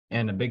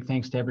And a big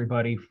thanks to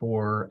everybody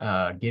for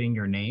getting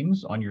your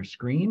names on your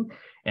screen.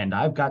 And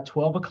I've got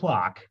 12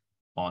 o'clock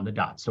on the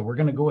dot. So we're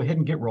going to go ahead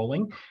and get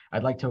rolling.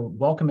 I'd like to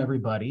welcome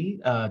everybody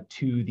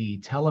to the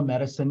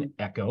Telemedicine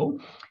Echo,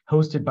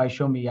 hosted by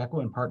Show Me Echo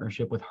in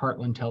partnership with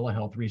Heartland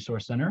Telehealth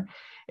Resource Center.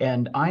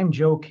 And I'm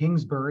Joe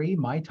Kingsbury.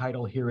 My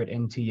title here at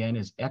NTN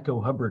is Echo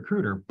Hub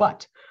Recruiter,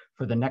 but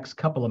for the next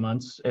couple of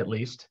months, at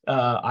least,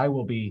 I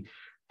will be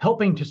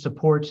helping to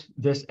support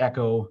this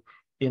Echo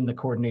in the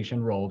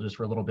coordination role just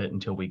for a little bit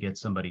until we get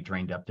somebody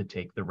trained up to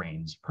take the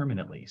reins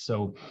permanently.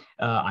 So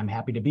I'm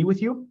happy to be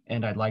with you,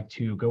 and I'd like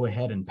to go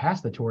ahead and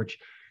pass the torch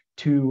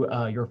to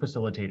your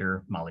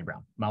facilitator, Molly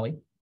Brown. Molly.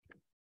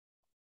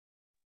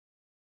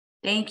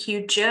 Thank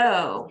you,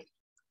 Joe.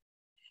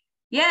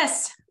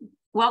 Yes,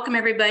 welcome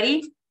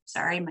everybody.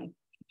 Sorry, my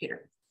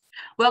computer.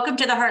 Welcome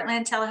to the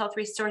Heartland Telehealth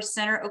Resource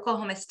Center,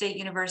 Oklahoma State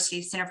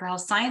University Center for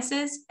Health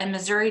Sciences, and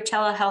Missouri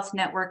Telehealth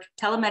Network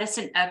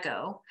Telemedicine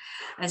Echo.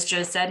 As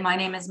Joe said, my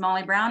name is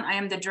Molly Brown. I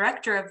am the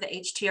director of the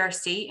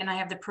HTRC, and I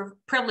have the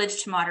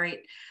privilege to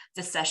moderate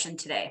the session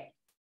today.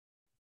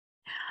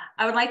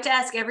 I would like to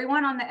ask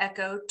everyone on the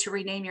Echo to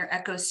rename your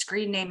Echo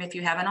screen name if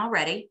you haven't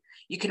already.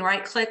 You can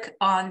click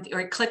on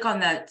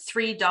the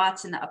three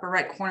dots in the upper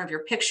right corner of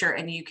your picture,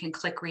 and you can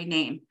click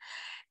rename.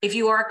 If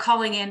you are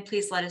calling in,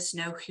 please let us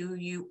know who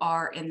you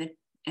are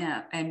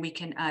and we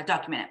can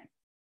document it.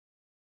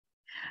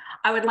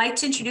 I would like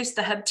to introduce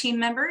the Hub team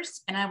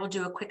members, and I will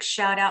do a quick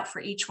shout out for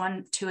each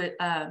one to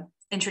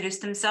introduce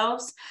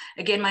themselves.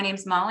 Again, my name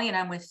is Molly, and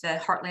I'm with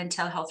the Heartland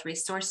Telehealth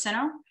Resource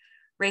Center.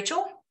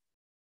 Rachel?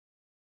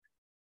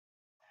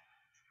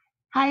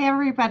 Hi,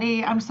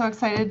 everybody. I'm so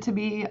excited to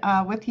be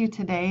with you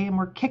today, and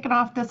we're kicking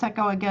off this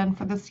Echo again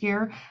for this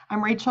year.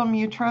 I'm Richelle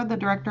Marting, the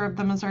director of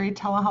the Missouri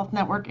Telehealth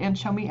Network and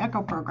Show Me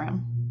Echo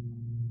program.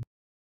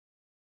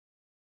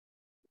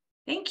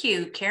 Thank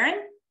you.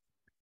 Karen?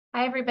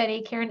 Hi,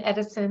 everybody. Karen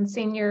Edison,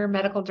 Senior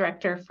Medical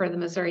Director for the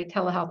Missouri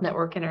Telehealth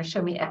Network and our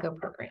Show Me Echo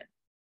program.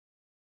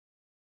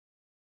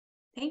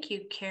 Thank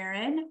you,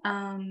 Karen.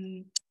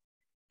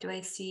 Do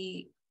I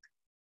see?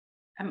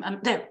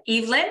 There,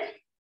 Evelyn?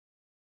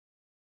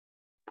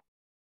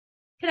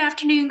 Good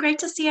afternoon. Great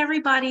to see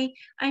everybody.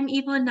 I'm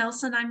Evelyn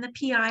Nelson. I'm the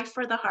PI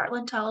for the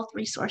Heartland Telehealth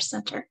Resource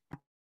Center.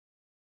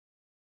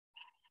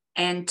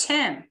 And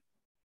Tim.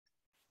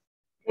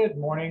 Good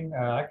morning.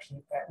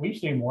 Actually, we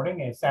used to do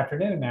morning. It's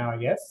afternoon now, I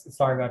guess.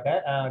 Sorry about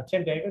that.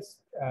 Tim Davis,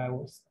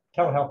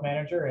 Telehealth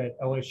Manager at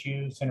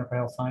OSU Center for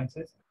Health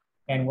Sciences,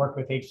 and work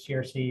with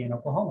HTRC in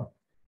Oklahoma.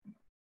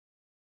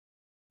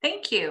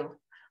 Thank you.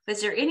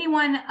 Was there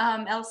anyone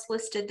else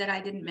listed that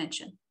I didn't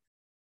mention?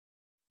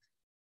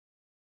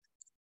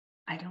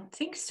 I don't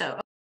think so.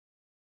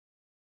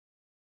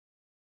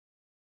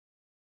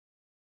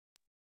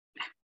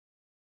 A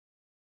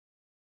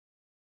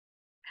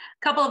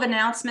couple of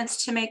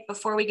announcements to make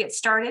before we get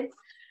started.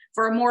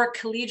 For a more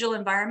collegial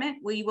environment,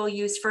 we will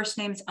use first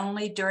names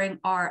only during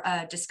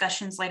our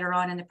discussions later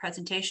on in the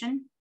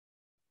presentation.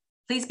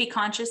 Please be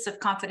conscious of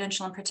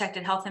confidential and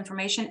protected health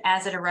information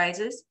as it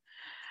arises.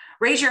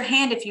 Raise your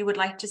hand if you would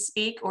like to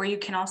speak, or you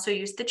can also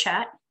use the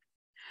chat.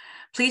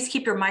 Please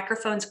keep your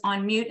microphones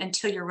on mute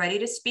until you're ready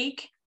to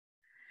speak.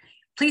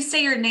 Please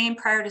say your name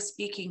prior to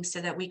speaking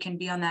so that we can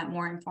be on that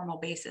more informal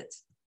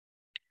basis.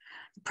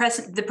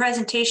 The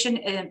presentation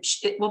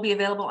it will be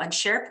available on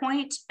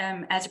SharePoint.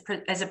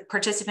 As a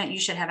participant, you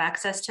should have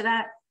access to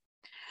that.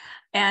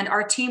 And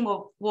our team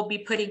will be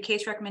putting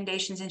case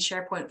recommendations in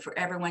SharePoint for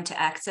everyone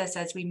to access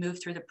as we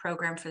move through the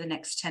program for the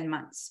next 10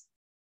 months.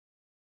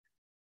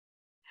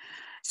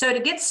 So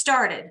to get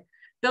started,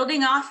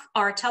 building off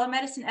our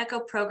Telemedicine Echo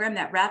program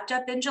that wrapped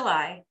up in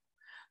July,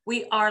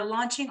 we are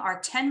launching our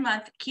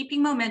 10-month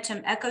Keeping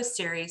Momentum Echo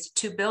series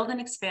to build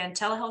and expand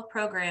telehealth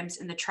programs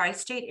in the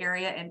tri-state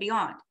area and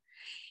beyond.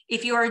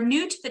 If you are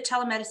new to the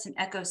Telemedicine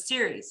Echo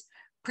series,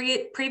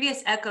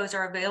 previous Echoes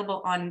are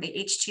available on the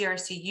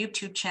HTRC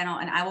YouTube channel,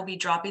 and I will be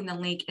dropping the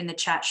link in the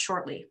chat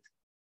shortly.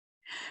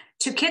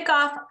 To kick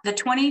off the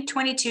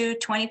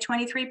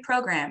 2022-2023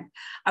 program,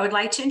 I would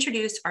like to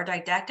introduce our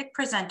didactic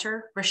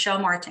presenter, Richelle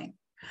Marting.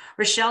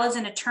 Richelle is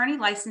an attorney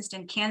licensed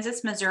in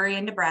Kansas, Missouri,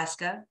 and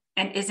Nebraska,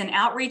 and is an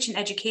outreach and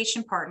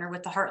education partner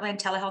with the Heartland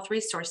Telehealth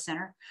Resource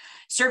Center,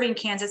 serving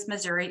Kansas,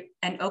 Missouri,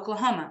 and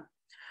Oklahoma.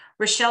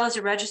 Richelle is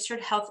a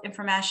registered health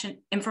information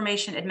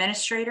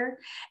administrator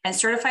and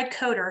certified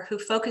coder who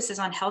focuses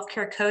on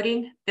healthcare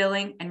coding,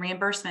 billing, and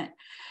reimbursement.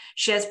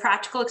 She has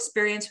practical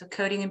experience with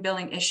coding and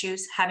billing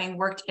issues, having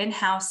worked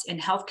in-house in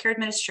healthcare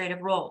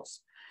administrative roles.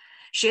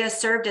 She has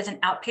served as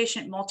an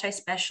outpatient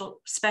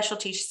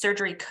multi-specialty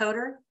surgery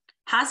coder,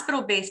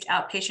 hospital-based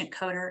outpatient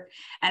coder,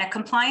 and a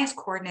compliance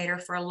coordinator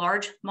for a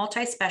large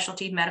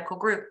multi-specialty medical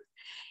group.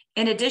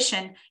 In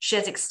addition, she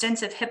has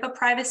extensive HIPAA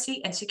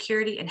privacy and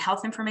security and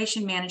health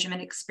information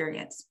management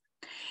experience.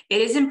 It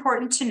is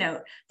important to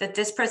note that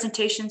this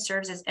presentation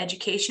serves as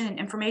education and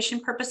information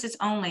purposes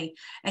only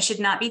and should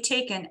not be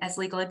taken as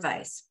legal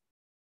advice.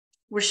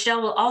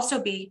 Richelle will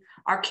also be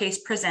our case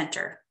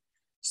presenter.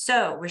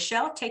 So,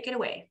 Richelle, take it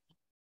away.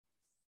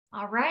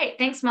 All right,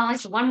 thanks, Molly.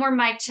 So one more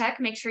mic check.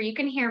 Make sure you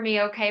can hear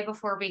me okay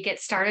before we get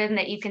started and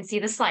that you can see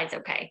the slides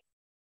okay.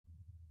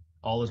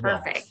 All is well.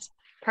 Perfect.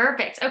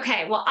 Perfect.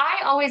 Okay. Well, I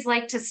always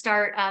like to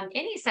start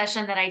any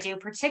session that I do,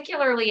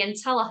 particularly in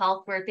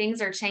telehealth, where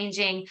things are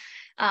changing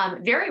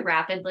very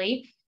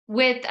rapidly,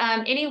 with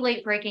any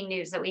late breaking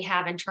news that we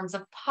have in terms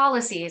of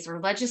policies or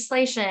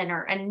legislation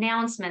or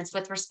announcements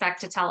with respect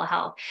to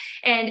telehealth.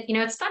 And, you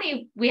know, it's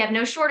funny, we have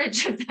no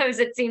shortage of those.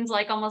 It seems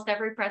like almost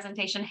every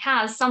presentation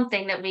has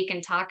something that we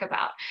can talk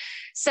about.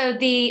 So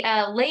the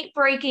late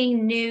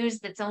breaking news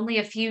that's only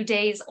a few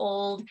days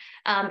old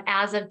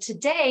as of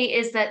today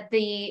is that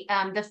the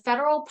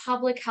federal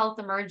public health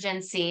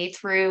emergency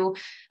through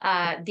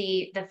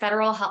the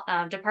federal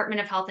Department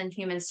of Health and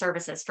Human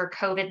Services for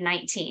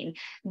COVID-19,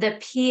 the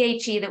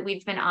PHE that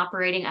we've been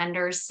operating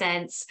under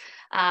since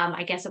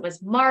I guess it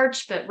was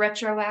March, but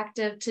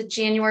retroactive to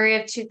January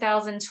of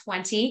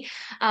 2020,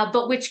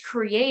 but which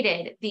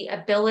created the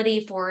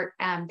ability for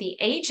the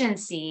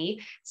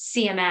agency,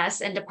 CMS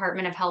and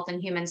Department of Health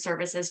and Human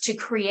Services, to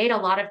create a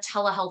lot of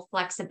telehealth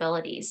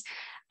flexibilities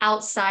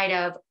outside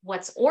of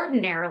what's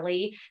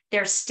ordinarily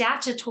their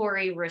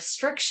statutory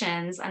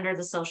restrictions under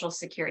the Social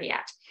Security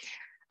Act.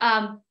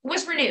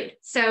 Was renewed.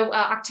 So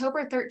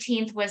October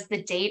 13th was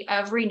the date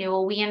of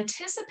renewal. We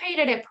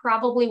anticipated it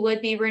probably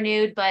would be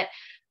renewed, but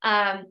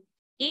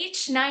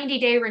each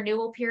 90-day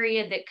renewal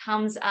period that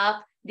comes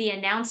up, the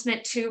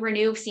announcement to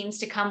renew seems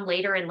to come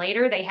later and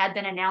later. They had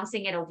been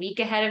announcing it a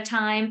week ahead of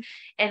time,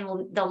 and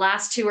the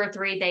last 2 or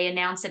 3, they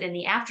announced it in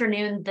the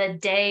afternoon, the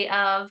day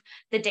of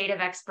the date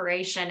of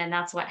expiration, and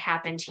that's what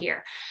happened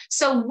here.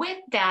 So with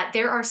that,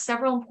 there are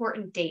several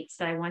important dates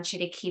that I want you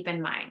to keep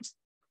in mind.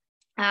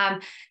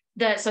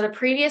 So the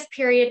previous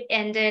period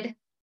ended,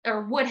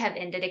 or would have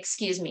ended,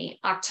 excuse me,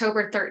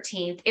 October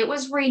 13th. It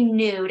was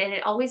renewed, and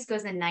it always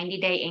goes in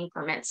 90-day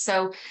increments.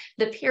 So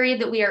the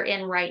period that we are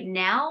in right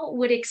now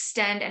would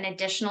extend an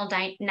additional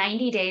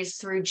 90 days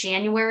through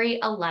January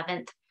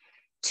 11th,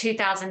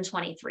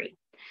 2023.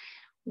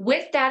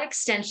 With that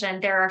extension,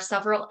 there are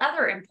several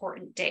other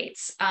important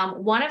dates.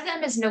 One of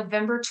them is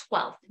November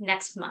 12th,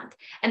 next month.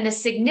 And the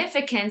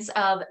significance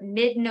of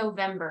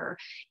mid-November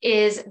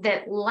is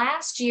that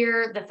last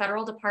year, the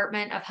Federal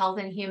Department of Health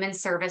and Human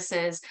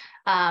Services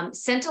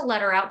sent a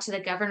letter out to the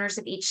governors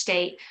of each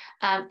state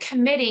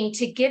committing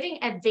to giving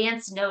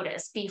advance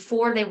notice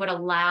before they would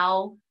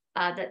allow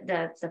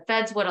the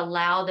feds would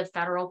allow the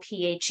federal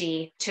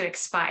PHE to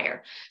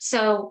expire.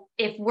 So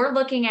if we're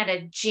looking at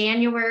a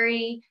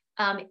January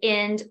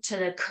end to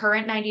the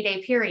current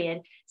 90-day period,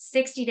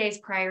 60 days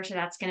prior to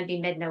that's going to be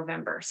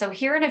mid-November. So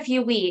here in a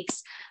few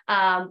weeks,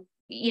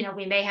 you know,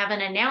 we may have an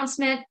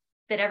announcement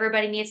that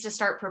everybody needs to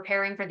start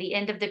preparing for the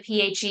end of the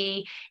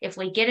PHE. If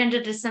we get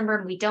into December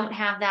and we don't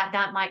have that,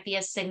 that might be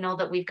a signal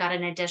that we've got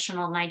an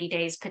additional 90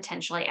 days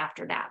potentially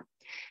after that.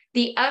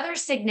 The other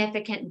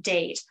significant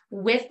date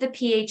with the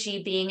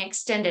PHE being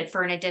extended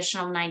for an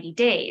additional 90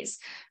 days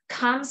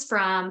comes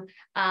from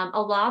a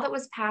law that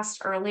was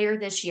passed earlier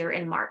this year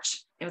in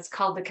March. It was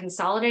called the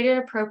Consolidated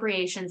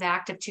Appropriations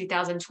Act of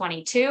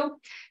 2022.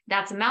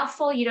 That's a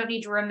mouthful. You don't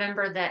need to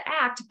remember the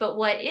act, but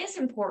what is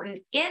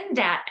important in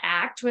that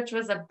act, which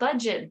was a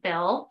budget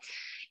bill,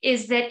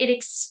 is that it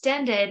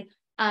extended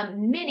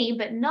many,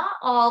 but not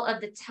all,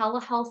 of the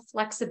telehealth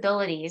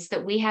flexibilities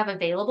that we have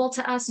available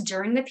to us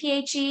during the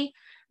PHE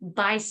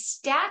by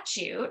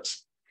statute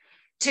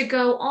to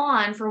go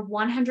on for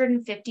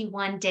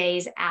 151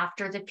 days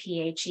after the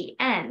PHE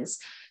ends.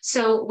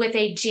 So with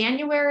a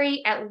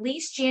at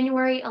least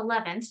January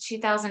 11th,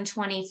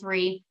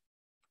 2023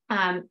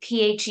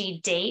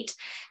 PHE date,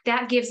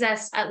 that gives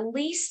us at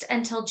least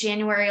until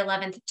January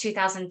 11th,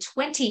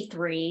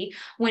 2023,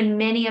 when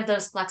many of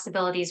those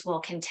flexibilities will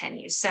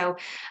continue. So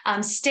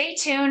stay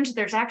tuned.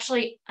 There's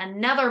actually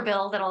another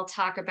bill that I'll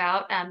talk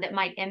about that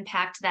might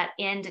impact that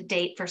end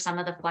date for some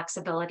of the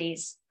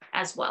flexibilities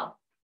as well.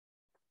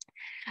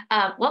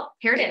 Well,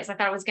 here it is. I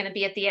thought it was going to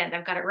be at the end.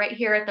 I've got it right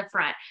here at the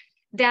front.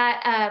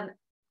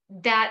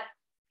 That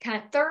kind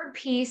of third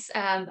piece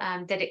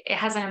that it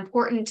has an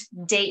important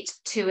date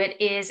to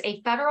it is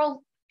a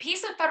federal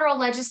piece of federal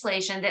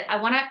legislation that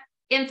I want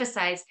to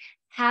emphasize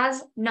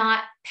has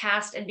not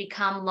passed and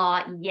become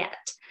law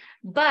yet,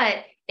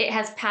 but it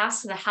has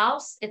passed the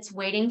House. It's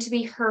waiting to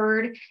be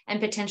heard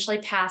and potentially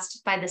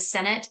passed by the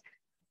Senate.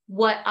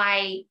 What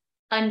I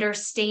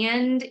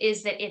understand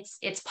is that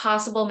it's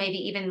possible, maybe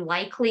even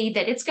likely,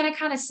 that it's going to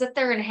kind of sit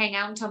there and hang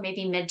out until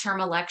maybe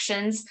midterm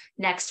elections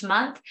next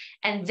month,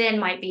 and then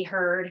might be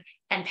heard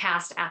and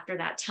passed after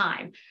that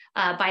time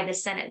by the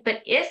Senate.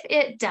 But if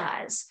it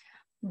does,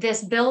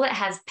 this bill that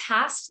has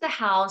passed the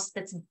House,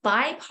 that's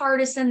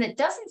bipartisan, that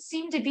doesn't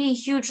seem to be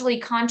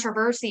hugely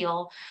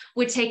controversial,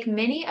 would take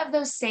many of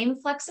those same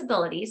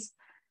flexibilities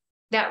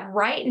that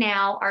right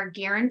now are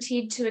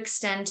guaranteed to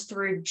extend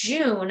through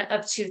June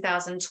of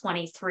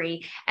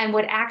 2023 and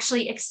would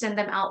actually extend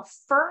them out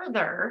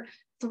further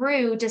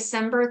through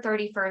December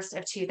 31st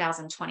of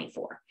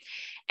 2024.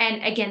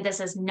 And again, this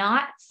is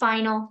not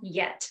final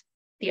yet.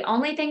 The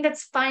only thing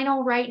that's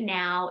final right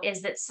now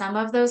is that some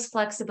of those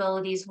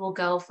flexibilities will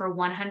go for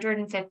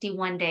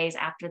 151 days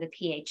after the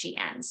PHE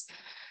ends.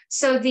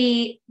 So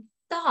the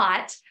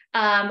thought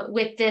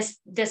with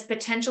this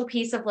potential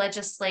piece of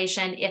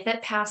legislation, if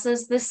it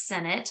passes the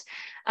Senate,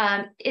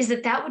 is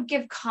that would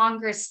give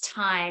Congress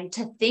time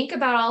to think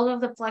about all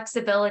of the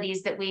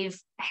flexibilities that we've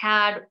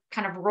had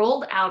kind of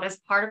rolled out as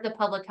part of the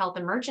public health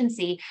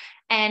emergency,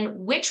 and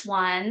which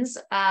ones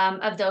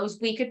of those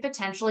we could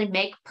potentially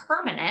make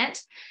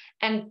permanent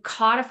and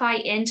codify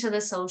into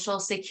the Social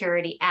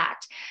Security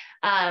Act.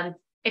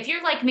 If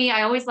you're like me,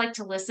 I always like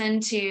to listen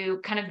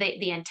to kind of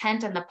the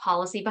intent and the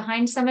policy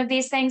behind some of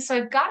these things. So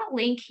I've got a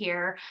link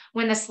here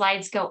when the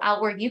slides go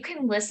out where you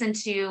can listen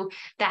to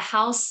the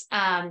House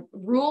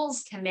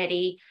Rules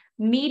Committee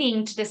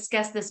meeting to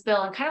discuss this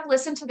bill and kind of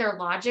listen to their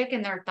logic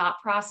and their thought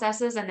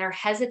processes and their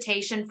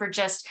hesitation for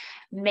just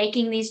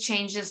making these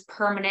changes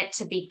permanent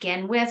to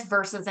begin with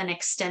versus an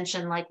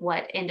extension like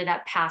what ended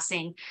up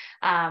passing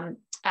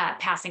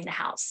the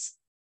House.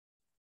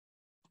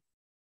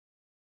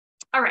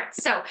 All right,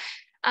 so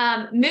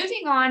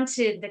moving on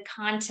to the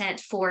content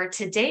for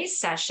today's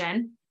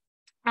session,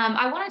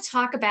 I want to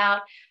talk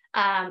about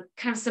kind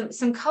of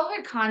some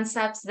COVID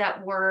concepts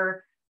that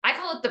were, I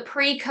call it the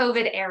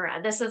pre-COVID era.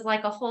 This is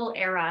like a whole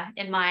era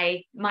in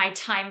my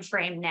time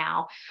frame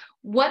now.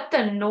 What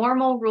the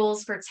normal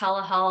rules for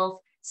telehealth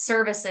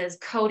services,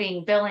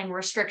 coding, billing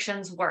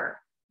restrictions were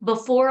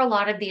before a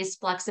lot of these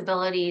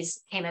flexibilities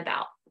came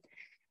about.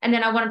 And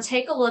then I want to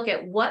take a look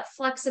at what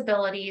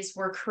flexibilities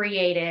were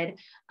created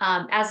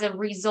as a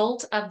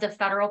result of the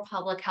federal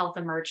public health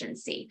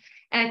emergency.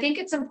 And I think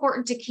it's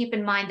important to keep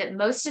in mind that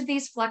most of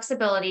these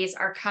flexibilities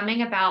are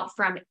coming about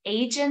from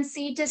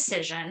agency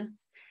decision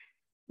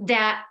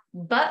that,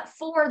 but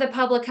for the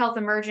public health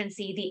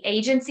emergency, the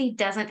agency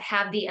doesn't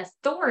have the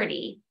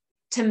authority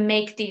to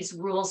make these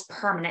rules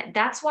permanent.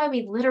 That's why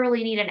we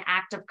literally need an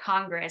act of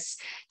Congress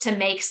to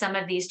make some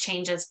of these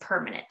changes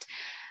permanent.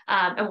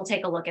 And we'll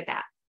take a look at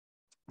that.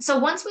 So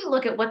once we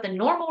look at what the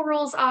normal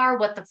rules are,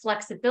 what the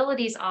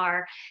flexibilities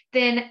are,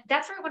 then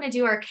that's where I want to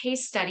do our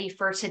case study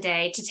for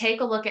today to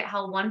take a look at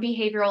how one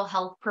behavioral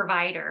health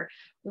provider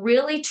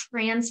really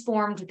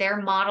transformed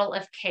their model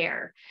of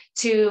care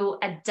to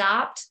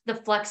adopt the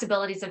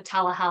flexibilities of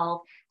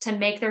telehealth to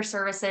make their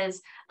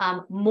services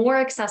more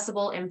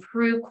accessible,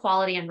 improve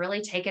quality, and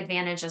really take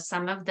advantage of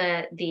some of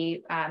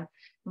the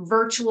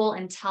virtual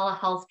and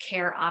telehealth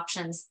care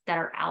options that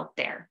are out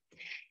there.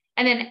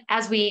 And then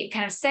as we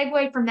kind of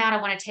segue from that,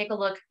 I want to take a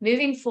look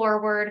moving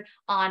forward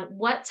on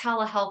what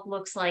telehealth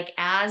looks like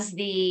as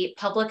the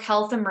public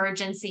health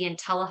emergency and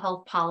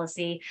telehealth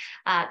policy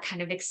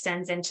kind of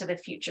extends into the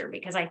future,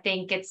 because I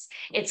think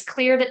it's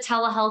clear that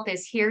telehealth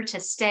is here to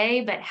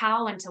stay, but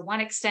how and to what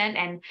extent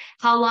and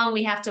how long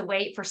we have to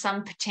wait for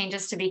some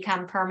changes to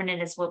become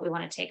permanent is what we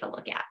want to take a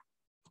look at.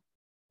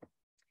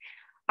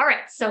 All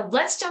right, so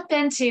let's jump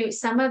into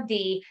some of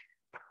the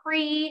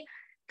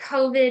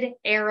pre-COVID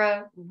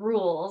era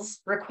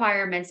rules,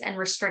 requirements, and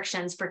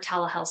restrictions for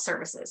telehealth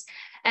services.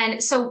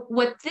 And so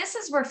what this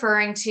is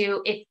referring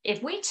to,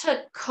 if we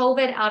took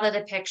COVID out of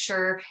the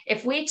picture,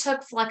 if we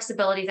took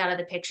flexibilities out of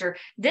the picture,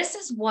 this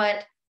is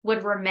what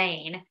would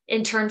remain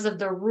in terms of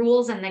the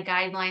rules and the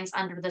guidelines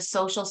under the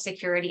Social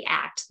Security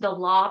Act, the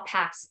law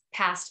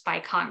passed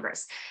by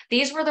Congress.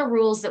 These were the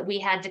rules that we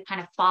had to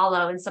kind of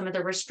follow and some of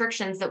the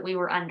restrictions that we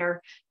were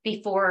under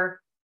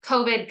before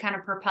COVID kind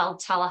of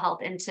propelled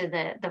telehealth into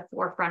the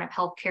forefront of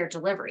healthcare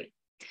delivery.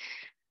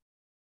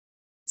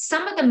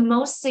 Some of the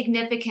most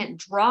significant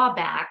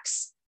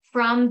drawbacks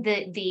from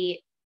the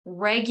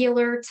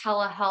regular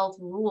telehealth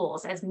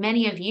rules, as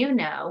many of you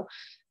know,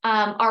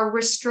 are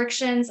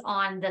restrictions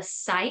on the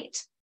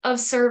site of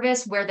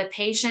service where the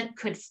patient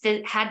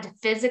had to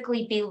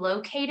physically be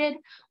located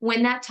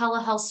when that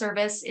telehealth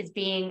service is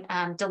being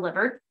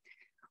delivered.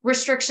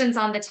 Restrictions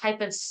on the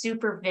type of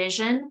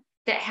supervision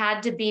that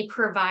had to be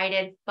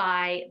provided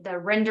by the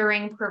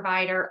rendering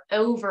provider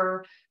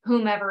over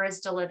whomever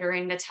is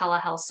delivering the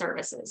telehealth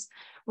services.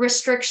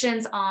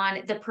 Restrictions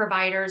on the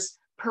providers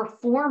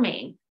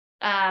performing,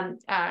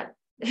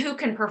 who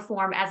can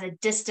perform as a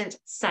distant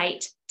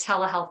site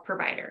telehealth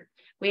provider.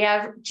 We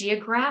have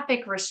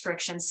geographic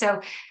restrictions.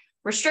 So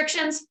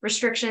restrictions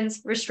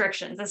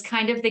is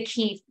kind of the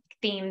key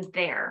theme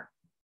there.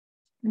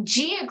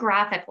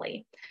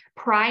 Geographically,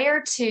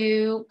 prior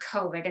to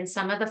COVID and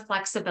some of the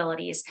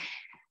flexibilities,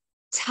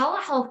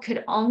 telehealth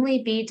could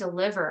only be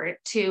delivered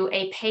to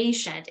a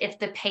patient if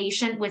the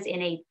patient was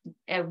in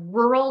a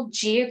rural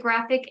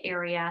geographic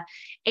area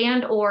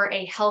and or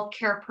a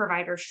healthcare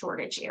provider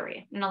shortage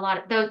area. And a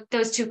lot of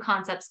those two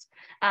concepts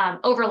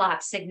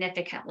overlap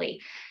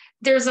significantly.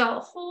 There's a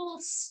whole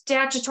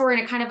statutory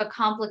and a kind of a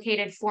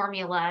complicated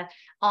formula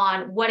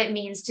on what it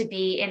means to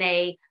be in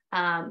a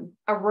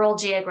rural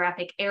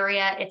geographic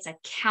area. It's a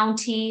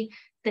county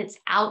that's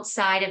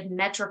outside of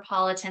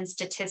metropolitan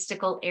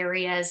statistical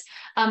areas.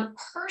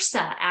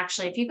 HRSA,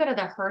 actually, if you go to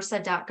the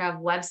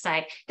HRSA.gov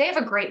website, they have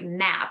a great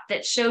map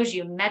that shows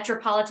you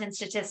metropolitan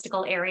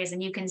statistical areas,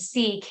 and you can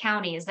see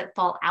counties that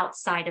fall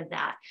outside of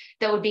that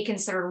would be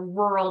considered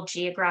rural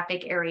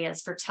geographic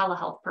areas for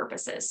telehealth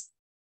purposes.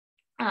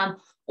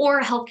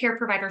 Or healthcare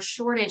provider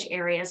shortage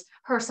areas.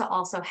 HRSA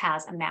also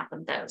has a map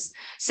of those.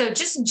 So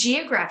just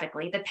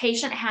geographically, the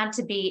patient had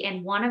to be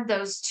in one of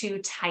those two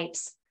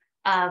types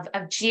of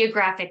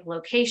geographic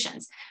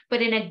locations.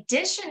 But in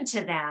addition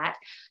to that,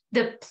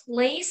 the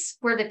place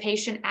where the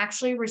patient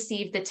actually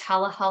received the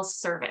telehealth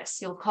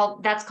service,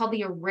 that's called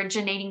the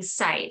originating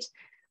site,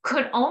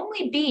 could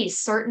only be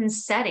certain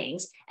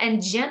settings,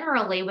 and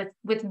generally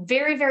with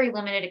very, very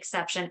limited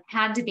exception,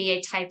 had to be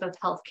a type of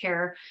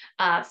healthcare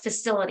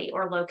facility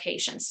or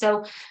location.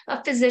 So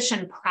a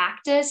physician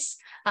practice,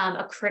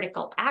 a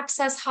critical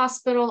access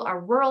hospital, a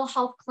rural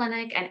health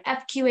clinic, an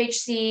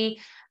FQHC,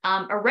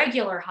 a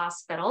regular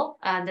hospital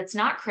that's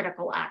not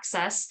critical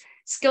access,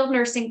 skilled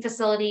nursing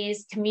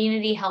facilities,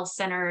 community health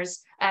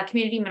centers,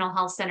 community mental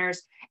health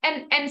centers,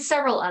 and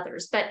several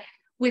others. But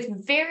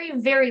with very,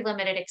 very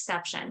limited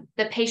exception,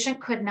 the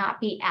patient could not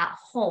be at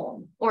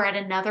home or at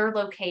another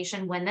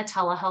location when the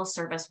telehealth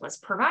service was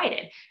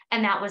provided.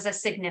 And that was a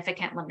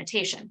significant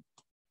limitation.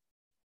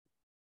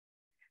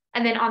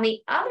 And then on the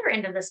other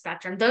end of the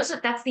spectrum,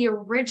 that's the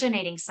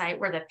originating site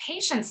where the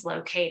patient's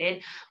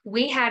located.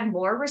 We had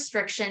more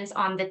restrictions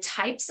on the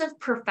types of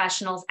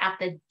professionals at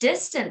the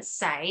distance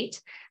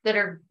site that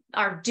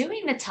are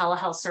doing the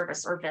telehealth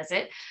service or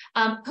visit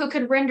who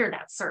could render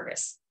that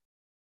service.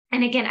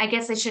 And again, I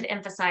guess I should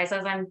emphasize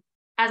as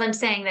I'm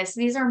saying this,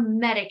 these are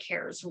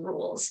Medicare's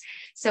rules.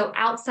 So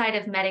outside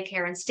of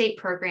Medicare and state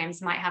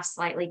programs might have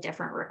slightly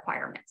different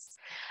requirements.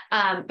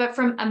 But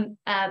from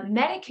a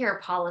Medicare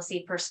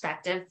policy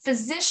perspective,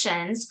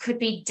 physicians could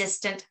be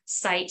distant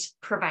site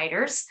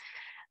providers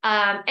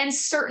and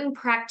certain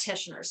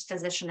practitioners,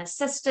 physician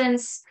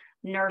assistants,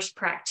 nurse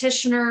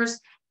practitioners.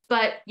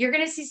 But you're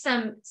going to see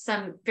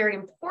some very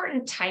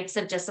important types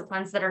of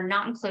disciplines that are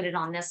not included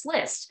on this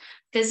list.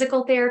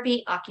 Physical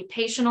therapy,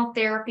 occupational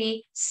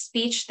therapy,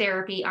 speech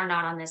therapy are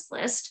not on this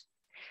list.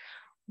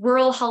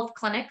 Rural health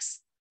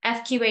clinics,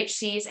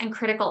 FQHCs, and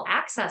critical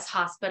access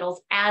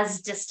hospitals as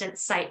distant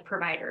site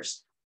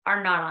providers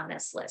are not on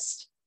this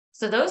list.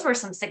 So those were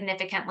some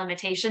significant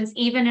limitations,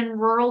 even in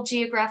rural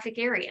geographic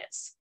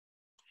areas.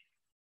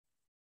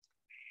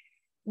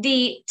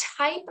 The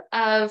type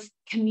of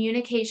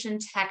communication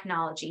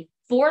technology,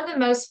 for the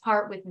most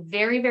part, with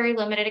very, very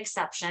limited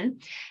exception,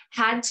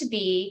 had to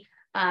be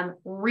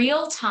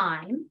real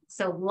time,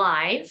 so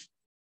live,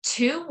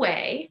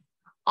 two-way,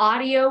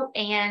 audio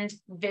and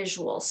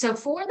visual. So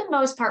for the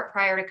most part,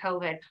 prior to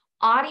COVID,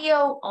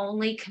 audio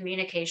only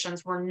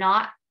communications were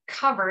not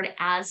covered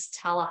as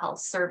telehealth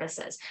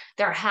services.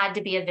 There had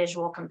to be a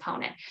visual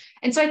component.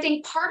 And so I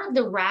think part of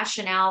the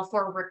rationale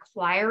for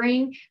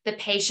requiring the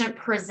patient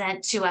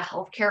present to a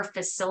healthcare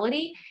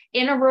facility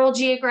in a rural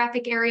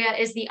geographic area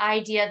is the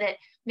idea that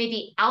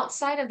maybe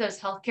outside of those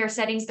healthcare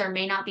settings, there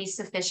may not be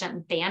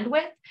sufficient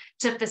bandwidth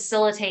to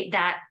facilitate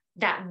that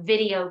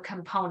video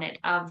component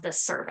of the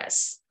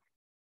service.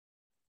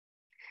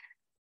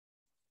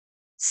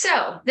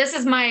 So this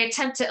is my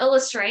attempt to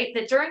illustrate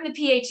that during the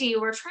PHE,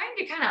 we're trying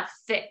to kind of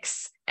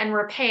fix and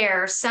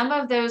repair some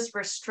of those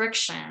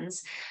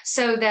restrictions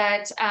so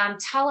that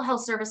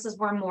telehealth services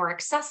were more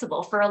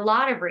accessible for a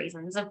lot of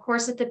reasons. Of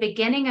course, at the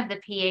beginning of the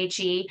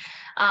PHE,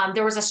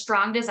 there was a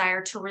strong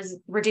desire to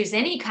reduce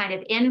any kind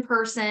of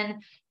in-person,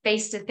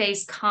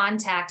 face-to-face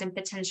contact and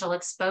potential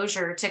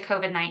exposure to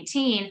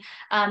COVID-19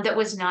 that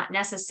was not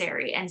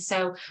necessary. And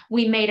so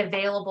we made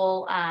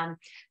available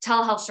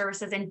telehealth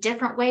services in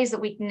different ways that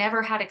we've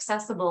never had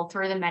accessible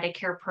through the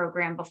Medicare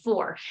program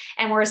before.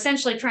 And we're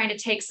essentially trying to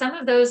take some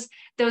of those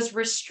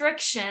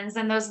restrictions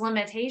and those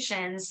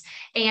limitations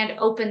and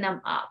open them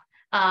up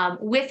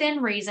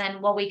within reason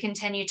while we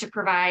continue to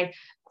provide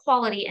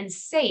quality and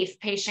safe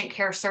patient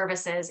care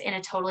services in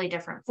a totally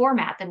different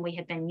format than we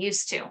had been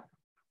used to.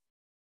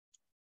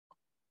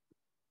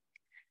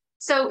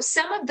 So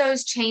some of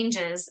those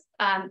changes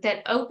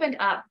that opened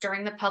up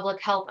during the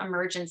public health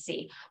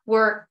emergency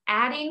were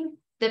adding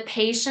the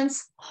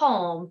patient's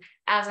home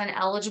as an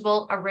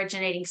eligible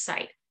originating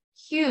site.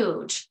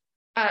 Huge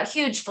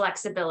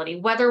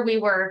flexibility, whether we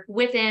were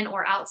within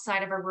or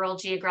outside of a rural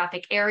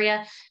geographic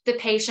area. The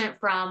patient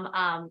from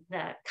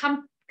the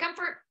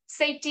comfort,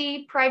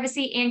 safety,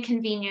 privacy, and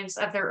convenience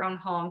of their own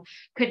home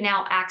could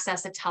now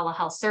access a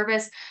telehealth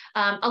service,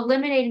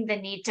 eliminating the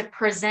need to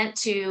present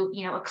to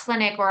a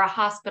clinic or a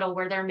hospital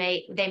where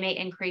they may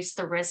increase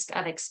the risk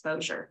of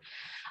exposure.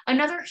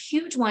 Another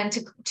huge one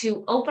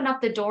to open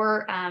up the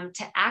door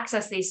to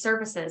access these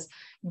services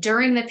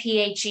during the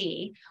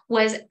PHE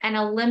was an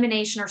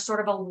elimination or sort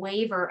of a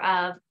waiver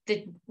of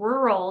the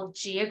rural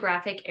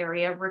geographic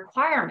area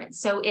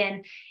requirements. So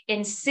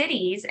in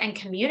cities and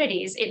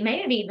communities, it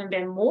may have even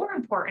been more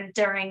important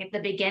during the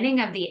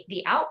beginning of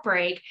the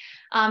outbreak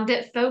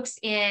that folks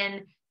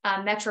in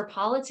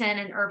metropolitan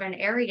and urban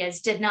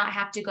areas did not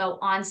have to go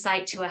on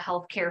site to a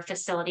healthcare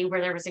facility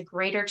where there was a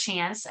greater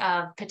chance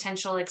of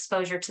potential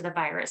exposure to the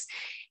virus.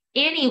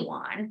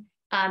 Anyone,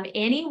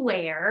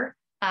 anywhere,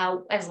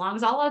 as long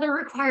as all other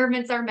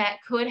requirements are met,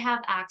 could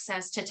have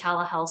access to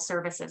telehealth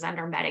services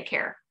under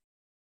Medicare.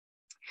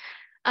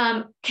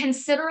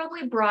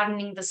 Considerably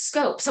broadening the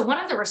scope. So one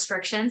of the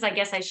restrictions, I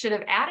guess I should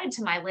have added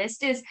to my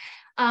list, is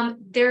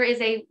there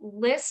is a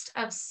list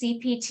of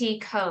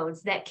CPT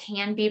codes that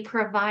can be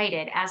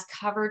provided as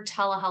covered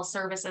telehealth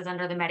services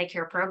under the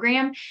Medicare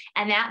program.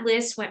 And that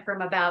list went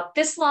from about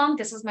this long,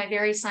 this is my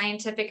very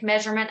scientific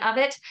measurement of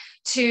it,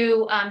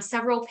 to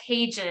several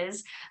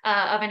pages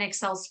of an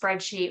Excel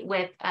spreadsheet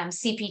with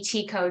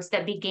CPT codes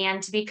that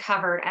began to be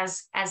covered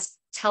as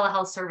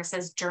telehealth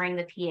services during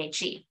the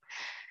PHE.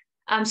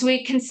 So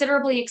we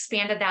considerably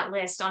expanded that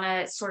list on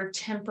a sort of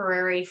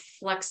temporary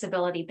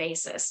flexibility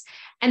basis.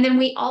 And then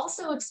we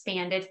also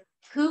expanded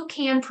who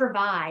can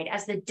provide,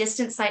 as the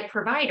distant site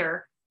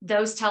provider,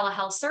 those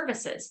telehealth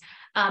services.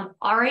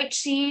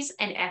 RHCs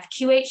and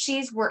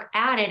FQHCs were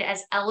added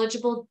as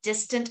eligible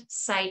distant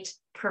site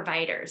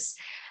providers.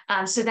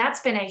 So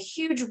that's been a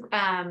huge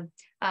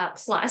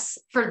plus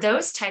for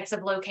those types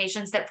of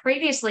locations that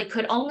previously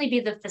could only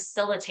be the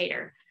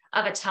facilitator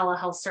of a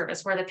telehealth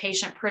service where the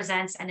patient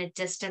presents and a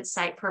distant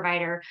site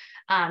provider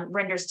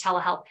renders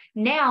telehealth.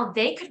 Now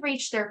they could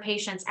reach their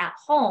patients at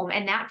home,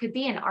 and that could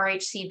be an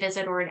RHC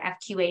visit or an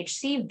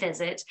FQHC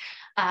visit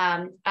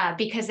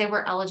because they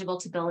were eligible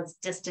to bill as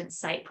distant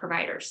site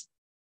providers.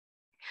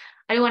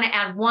 I want to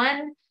add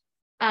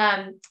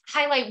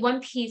highlight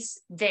one piece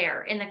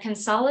there. In the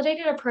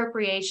Consolidated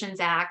Appropriations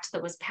Act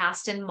that was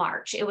passed in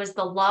March, it was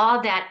the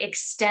law that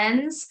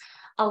extends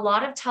a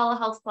lot of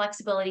telehealth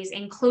flexibilities,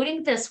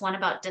 including this one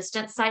about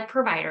distant site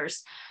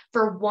providers,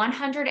 for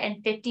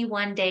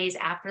 151 days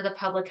after the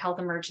public health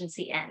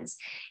emergency ends.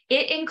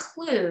 It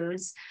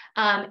includes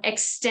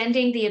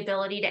extending the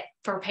ability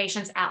for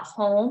patients at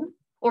home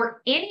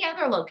or any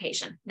other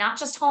location, not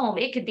just home.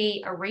 It could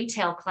be a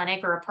retail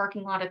clinic or a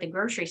parking lot at the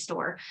grocery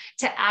store,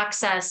 to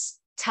access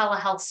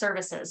telehealth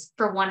services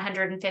for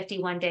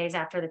 151 days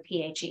after the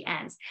PHE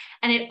ends.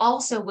 And it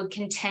also would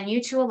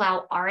continue to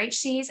allow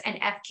RHCs and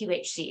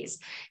FQHCs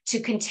to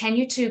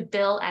continue to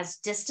bill as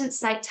distant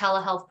site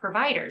telehealth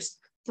providers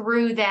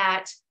through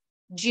that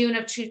June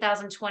of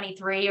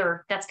 2023,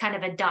 or that's kind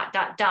of a ...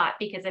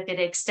 because if it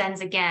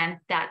extends again,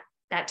 that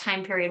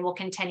time period will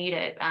continue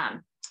to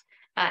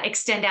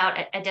extend out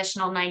an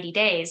additional 90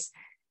 days.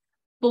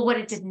 But what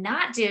it did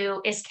not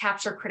do is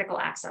capture critical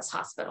access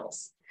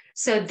hospitals.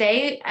 So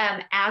they,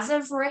 as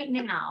of right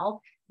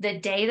now, the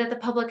day that the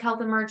public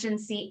health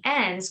emergency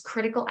ends,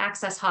 critical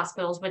access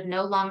hospitals would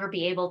no longer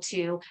be able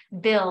to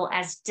bill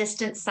as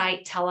distant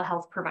site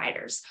telehealth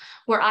providers.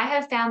 Where I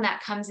have found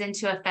that comes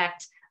into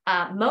effect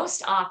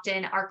most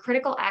often are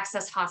critical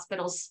access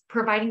hospitals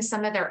providing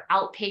some of their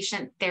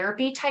outpatient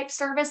therapy type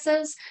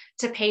services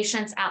to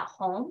patients at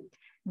home,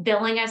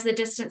 billing as the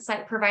distant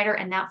site provider,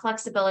 and that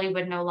flexibility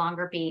would no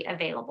longer be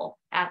available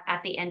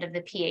at the end of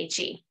the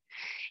PHE.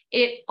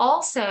 It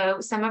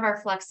also, some of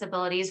our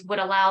flexibilities would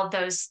allow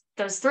those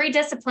three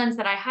disciplines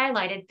that I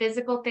highlighted: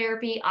 physical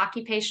therapy,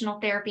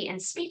 occupational therapy,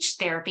 and speech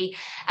therapy,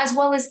 as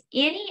well as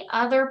any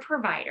other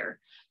provider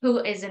who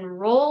is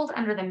enrolled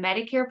under the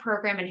Medicare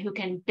program and who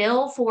can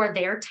bill for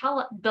their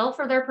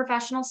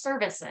professional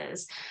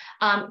services,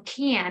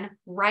 can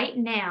right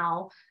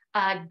now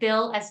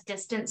bill as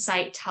distant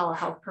site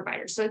telehealth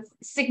providers. So it's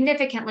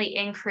significantly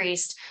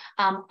increased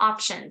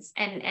options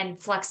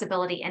and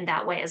flexibility in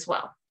that way as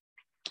well.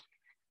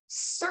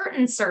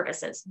 Certain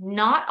services,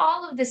 not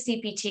all of the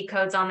CPT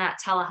codes on that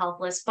telehealth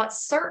list, but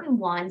certain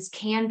ones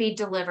can be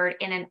delivered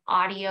in an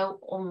audio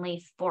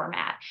only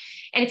format.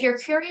 And if you're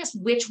curious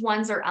which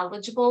ones are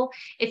eligible,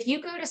 if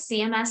you go to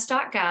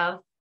cms.gov,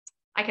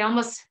 I can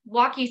almost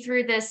walk you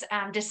through this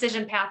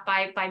decision path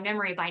by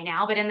memory by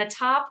now, but in the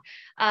top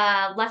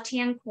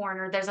left-hand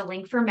corner, there's a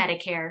link for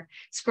Medicare.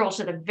 Scroll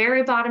to the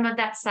very bottom of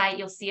that site,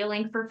 you'll see a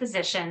link for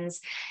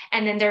physicians.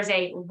 And then there's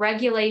a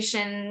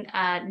regulation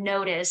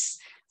notice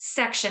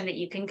section that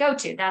you can go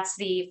to. That's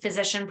the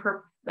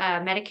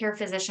Medicare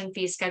physician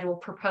fee schedule,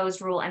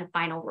 proposed rule, and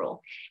final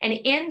rule. And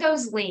in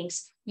those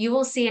links, you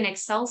will see an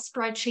Excel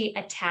spreadsheet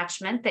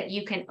attachment that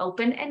you can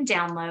open and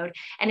download,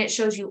 and it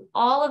shows you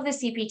all of the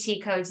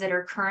CPT codes that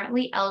are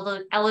currently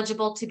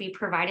eligible to be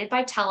provided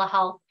by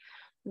telehealth,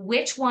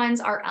 which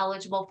ones are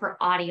eligible for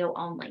audio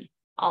only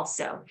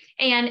also.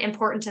 And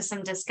important to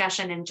some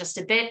discussion in just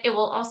a bit, it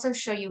will also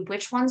show you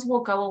which ones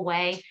will go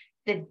away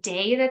the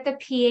day that the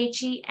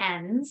PHE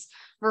ends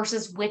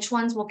versus which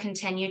ones will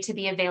continue to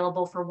be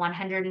available for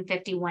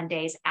 151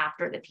 days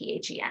after the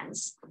PHE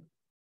ends.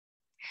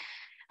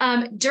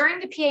 During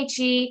the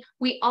PHE,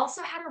 we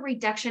also had a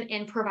reduction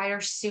in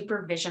provider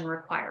supervision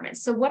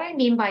requirements. So what I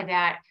mean by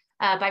that,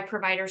 by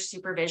provider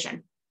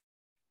supervision,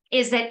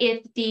 is that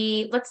if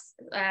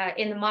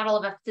in the model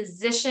of a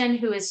physician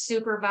who is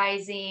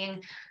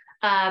supervising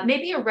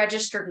maybe a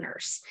registered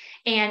nurse,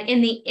 and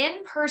in the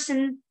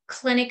in-person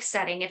clinic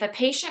setting, if a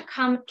patient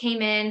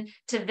came in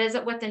to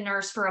visit with the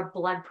nurse for a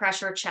blood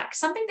pressure check,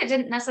 something that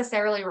didn't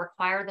necessarily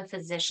require the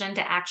physician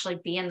to actually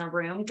be in the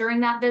room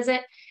during that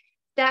visit,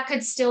 that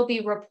could still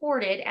be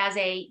reported as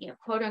a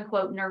quote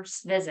unquote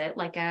nurse visit,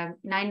 like a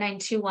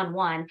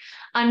 99211,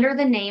 under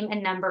the name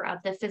and number of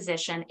the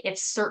physician if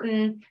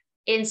certain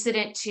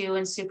incident to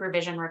and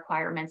supervision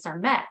requirements are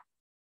met.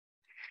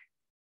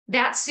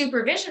 That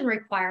supervision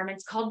requirement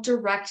is called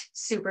direct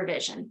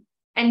supervision.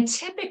 And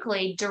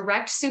typically,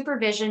 direct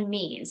supervision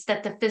means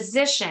that the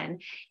physician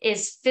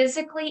is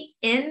physically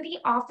in the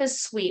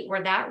office suite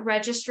where that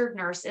registered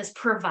nurse is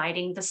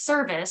providing the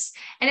service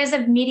and is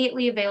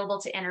immediately available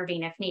to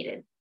intervene if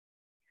needed.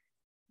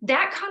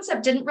 That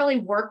concept didn't really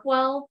work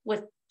well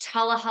with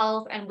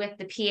telehealth and with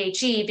the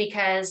PHE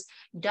because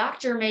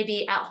doctor may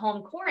be at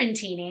home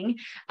quarantining,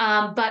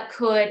 but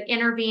could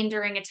intervene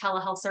during a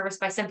telehealth service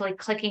by simply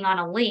clicking on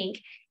a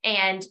link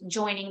and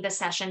joining the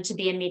session to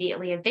be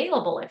immediately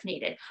available if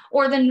needed.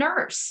 Or the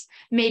nurse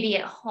may be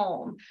at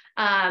home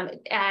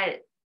at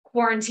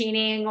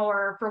quarantining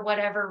or for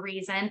whatever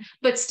reason,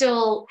 but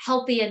still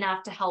healthy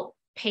enough to help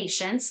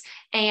patients.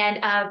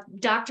 And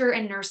doctor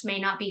and nurse may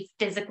not be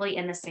physically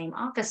in the same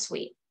office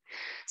suite.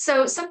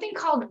 So something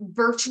called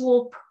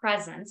virtual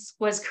presence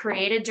was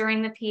created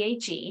during the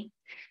PHE,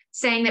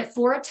 saying that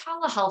for a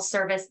telehealth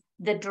service,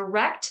 the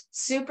direct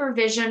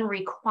supervision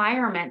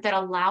requirement that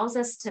allows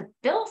us to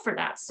bill for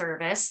that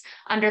service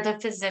under the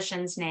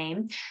physician's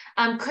name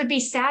could be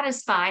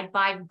satisfied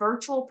by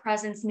virtual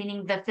presence,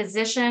 meaning the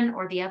physician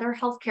or the other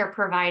healthcare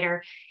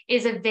provider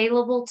is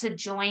available to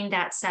join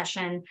that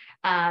session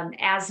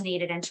as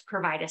needed and to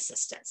provide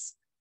assistance.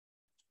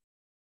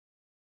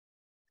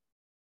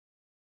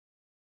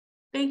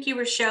 Thank you,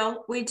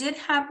 Richelle. We did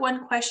have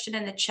one question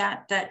in the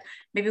chat that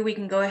maybe we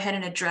can go ahead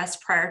and address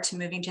prior to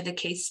moving to the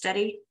case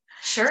study.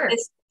 Sure.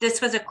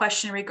 This was a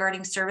question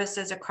regarding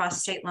services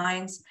across state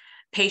lines,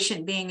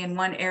 patient being in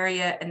one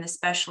area and the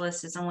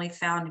specialist is only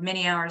found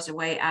many hours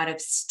away out of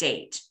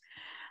state.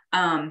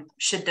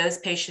 Should those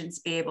patients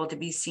be able to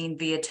be seen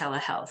via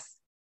telehealth?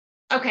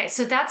 Okay,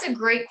 so that's a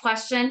great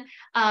question.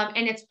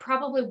 And it's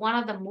probably one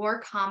of the more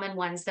common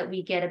ones that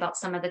we get about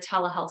some of the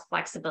telehealth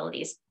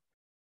flexibilities.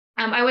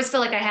 I always feel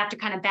like I have to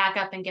kind of back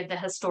up and give the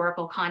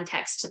historical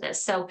context to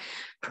this. So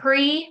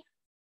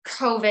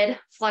pre-COVID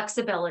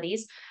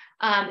flexibilities,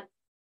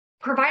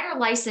 provider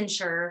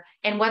licensure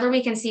and whether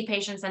we can see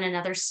patients in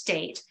another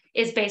state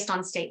is based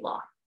on state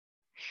law.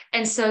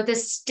 And so the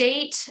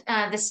state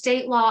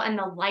law and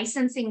the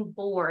licensing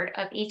board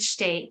of each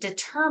state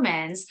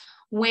determines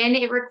when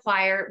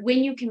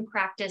you can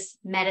practice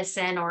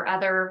medicine or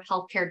other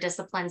healthcare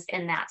disciplines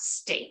in that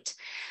state.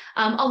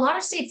 A lot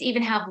of states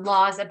even have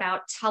laws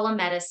about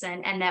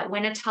telemedicine, and that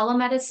when a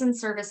telemedicine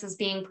service is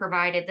being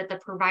provided, that the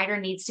provider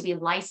needs to be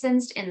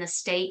licensed in the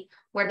state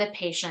where the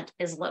patient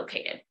is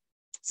located.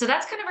 So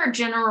that's kind of our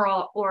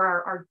general or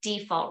our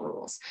default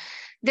rules.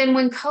 Then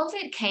when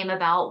COVID came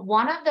about,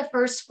 one of the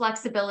first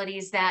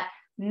flexibilities that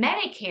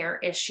Medicare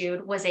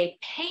issued was a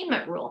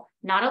payment rule,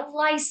 not a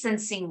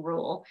licensing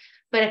rule,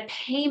 but a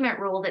payment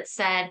rule that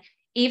said,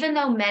 even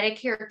though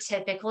Medicare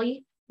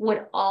typically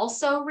would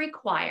also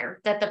require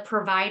that the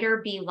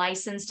provider be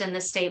licensed in the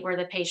state where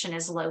the patient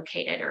is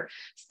located or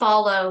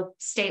follow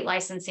state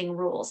licensing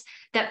rules,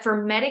 that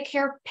for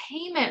Medicare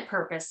payment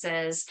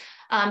purposes,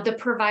 the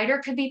provider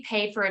could be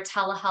paid for a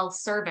telehealth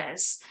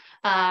service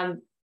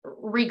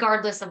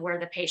regardless of where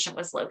the patient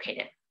was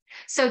located.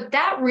 So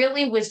that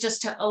really was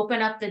just to open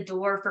up the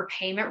door for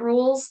payment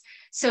rules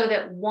so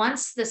that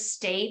once the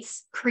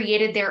states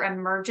created their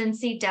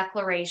emergency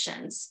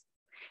declarations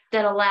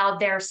that allowed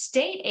their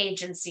state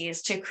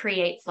agencies to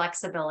create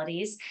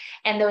flexibilities,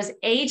 and those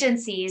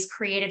agencies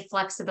created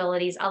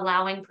flexibilities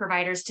allowing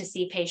providers to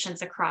see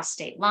patients across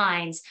state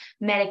lines,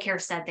 Medicare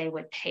said they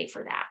would pay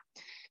for that.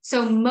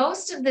 So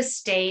most of the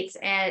states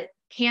at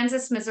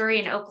Kansas, Missouri,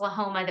 and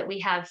Oklahoma that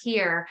we have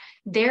here,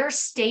 their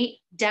state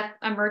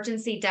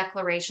emergency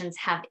declarations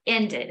have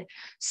ended.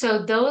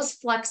 So those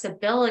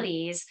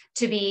flexibilities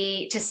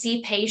to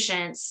see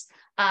patients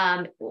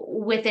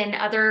within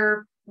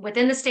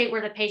the state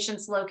where the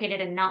patient's located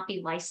and not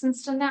be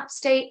licensed in that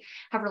state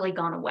have really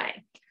gone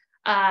away.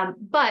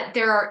 But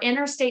there are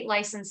interstate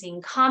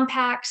licensing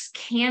compacts.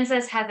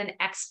 Kansas has an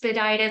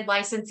expedited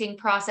licensing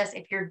process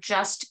if you're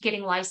just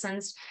getting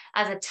licensed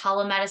as a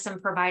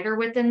telemedicine provider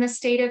within the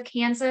state of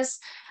Kansas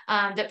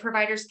that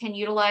providers can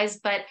utilize.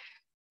 But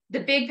the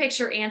big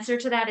picture answer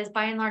to that is,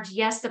 by and large,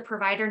 yes, the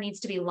provider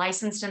needs to be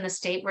licensed in the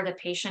state where the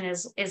patient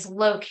is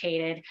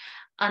located,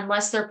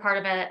 unless they're part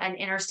of an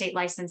interstate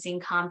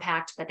licensing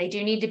compact, but they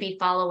do need to be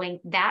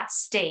following that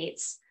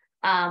state's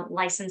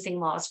licensing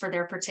laws for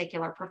their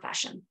particular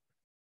profession.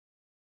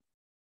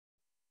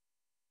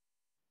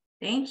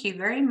 Thank you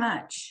very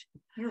much.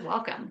 You're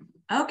welcome.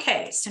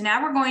 Okay, so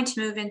now we're going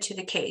to move into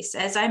the case.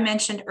 As I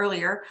mentioned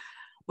earlier,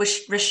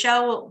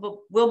 Richelle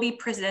will be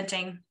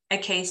presenting a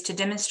case to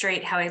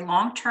demonstrate how a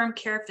long-term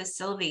care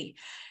facility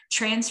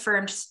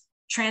transformed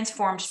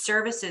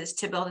services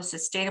to build a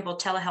sustainable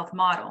telehealth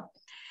model.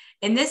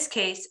 In this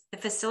case, the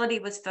facility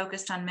was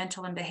focused on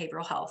mental and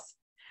behavioral health.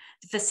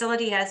 The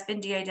facility has been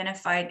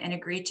de-identified and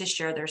agreed to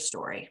share their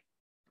story.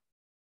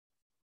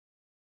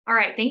 All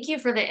right, thank you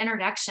for the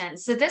introduction.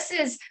 So this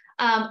is,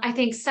 I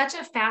think, such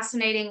a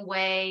fascinating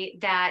way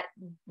that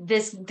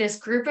this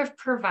group of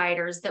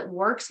providers that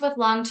works with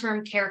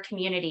long-term care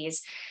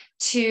communities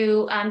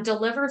to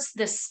deliver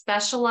the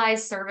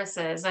specialized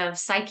services of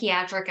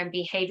psychiatric and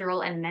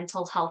behavioral and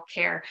mental health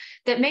care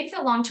that maybe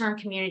the long-term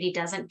community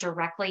doesn't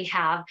directly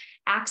have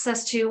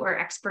access to or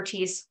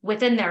expertise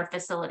within their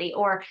facility,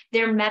 or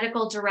their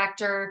medical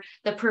director,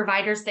 the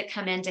providers that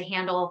come in to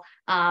handle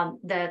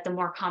the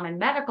more common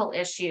medical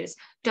issues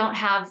don't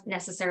have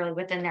necessarily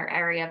within their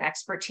area of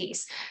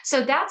expertise.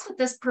 So that's what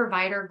this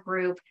provider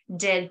group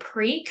did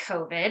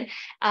pre-COVID.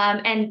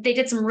 And they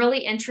did some really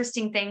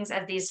interesting things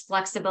as these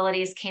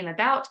flexibilities came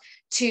about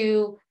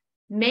to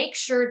make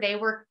sure they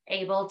were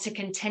able to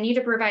continue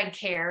to provide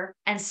care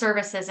and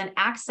services and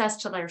access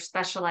to their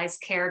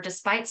specialized care,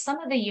 despite some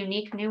of the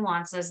unique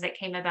nuances that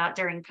came about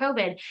during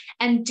COVID,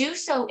 and do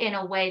so in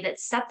a way that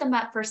set them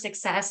up for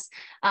success,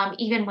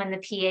 even when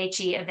the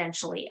PHE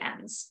eventually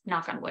ends,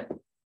 knock on wood.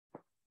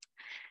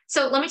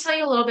 So let me tell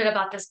you a little bit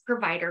about this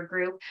provider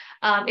group.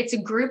 It's a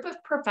group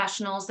of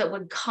professionals that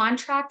would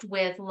contract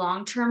with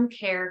long-term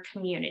care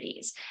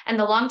communities. And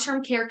the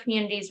long-term care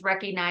communities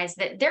recognize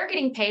that they're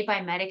getting paid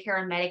by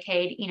Medicare and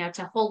Medicaid,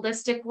 to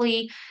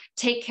holistically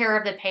take care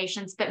of the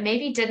patients, but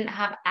maybe didn't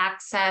have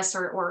access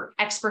or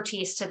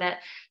expertise to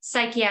that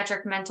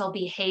psychiatric, mental,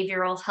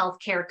 behavioral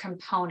healthcare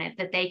component,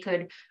 that they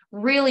could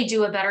really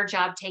do a better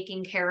job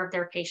taking care of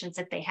their patients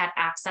if they had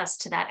access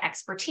to that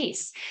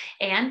expertise.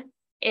 And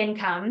in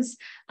comes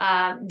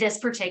this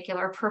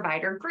particular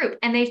provider group,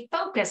 and they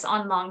focus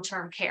on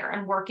long-term care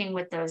and working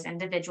with those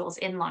individuals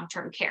in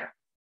long-term care.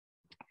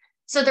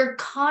 So they're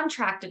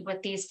contracted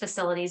with these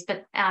facilities,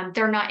 but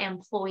they're not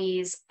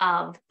employees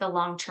of the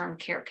long-term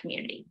care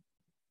community.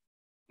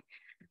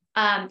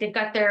 They've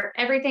got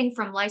everything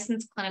from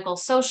licensed clinical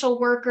social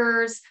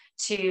workers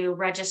to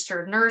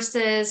registered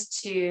nurses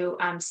to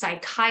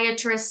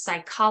psychiatrists,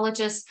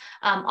 psychologists,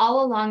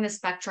 all along the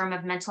spectrum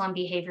of mental and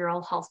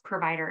behavioral health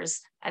providers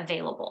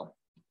available.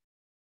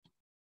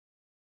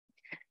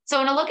 So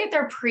I want to look at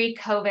their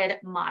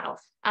pre-COVID model.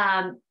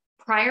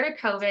 Prior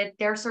to COVID,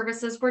 their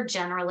services were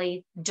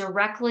generally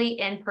directly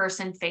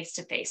in-person,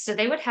 face-to-face. So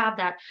they would have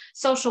that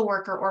social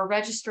worker or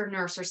registered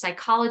nurse or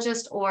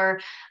psychologist or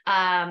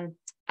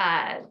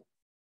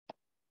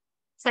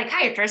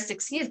psychiatrist,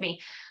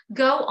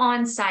 go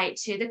on site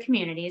to the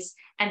communities,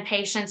 and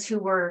patients who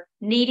were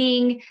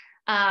needing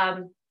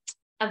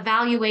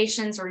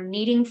evaluations or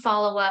needing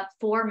follow-up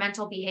for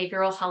mental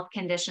behavioral health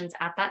conditions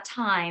at that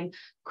time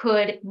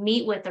could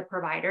meet with the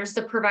providers.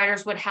 The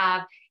providers would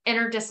have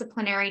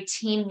interdisciplinary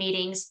team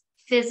meetings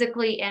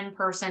physically in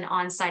person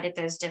on site at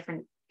those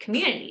different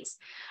communities.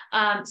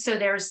 So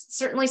there's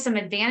certainly some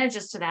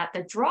advantages to that.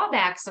 The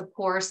drawbacks, of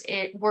course,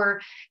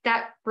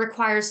 that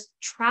requires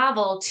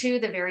travel to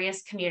the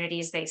various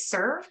communities they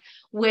serve,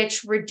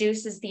 which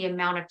reduces the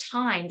amount of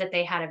time that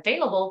they had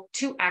available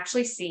to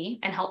actually see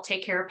and help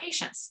take care of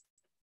patients.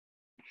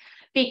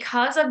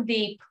 Because of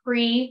the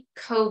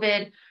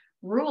pre-COVID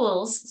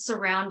rules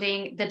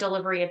surrounding the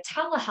delivery of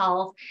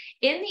telehealth,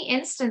 in the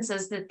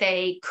instances that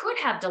they could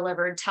have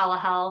delivered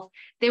telehealth,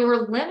 they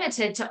were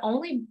limited to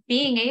only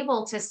being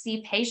able to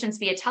see patients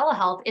via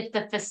telehealth if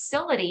the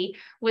facility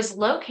was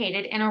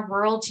located in a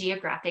rural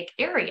geographic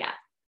area.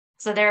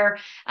 So their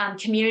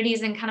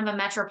communities in kind of a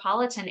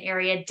metropolitan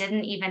area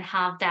didn't even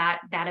have that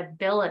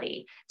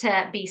ability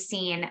to be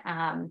seen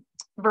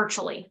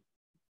virtually.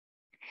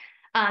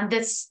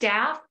 The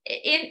staff,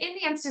 in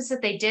the instance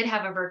that they did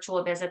have a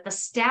virtual visit, the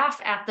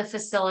staff at the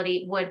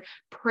facility would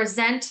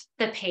present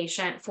the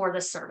patient for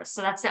the service.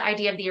 So that's the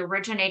idea of the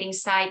originating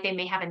site. They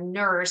may have a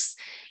nurse,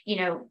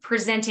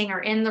 presenting or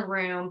in the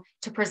room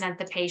to present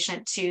the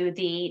patient to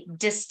the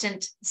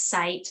distant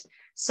site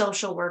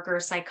social worker,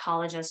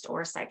 psychologist,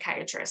 or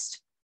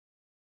psychiatrist.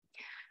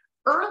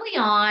 Early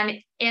on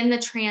in the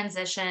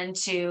transition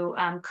to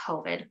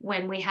COVID,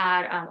 when we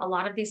had a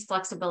lot of these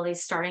flexibilities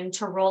starting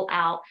to roll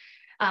out,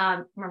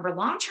 remember,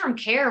 long-term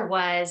care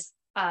was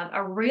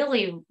a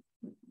really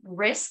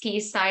risky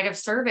side of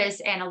service,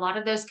 and a lot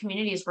of those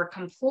communities were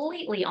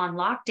completely on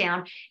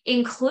lockdown,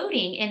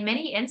 including in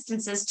many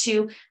instances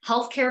to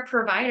healthcare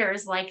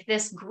providers like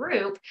this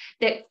group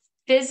that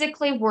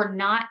physically were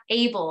not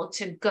able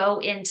to go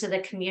into the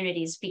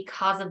communities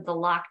because of the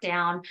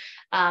lockdown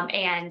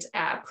and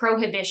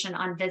prohibition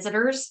on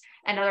visitors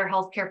and other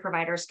healthcare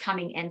providers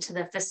coming into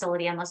the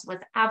facility unless it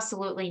was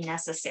absolutely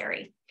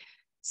necessary.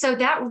 So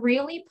that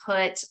really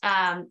put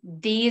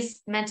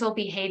these mental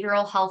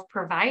behavioral health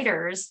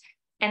providers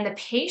and the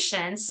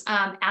patients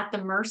at the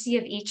mercy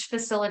of each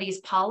facility's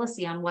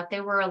policy on what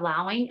they were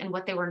allowing and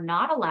what they were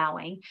not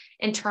allowing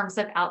in terms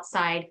of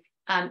outside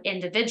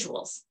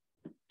individuals.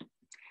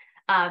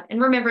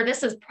 And remember,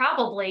 this is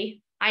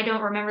probably, I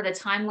don't remember the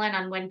timeline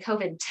on when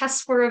COVID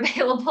tests were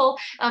available,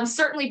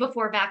 certainly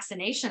before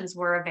vaccinations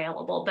were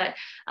available, but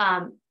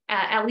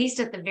at least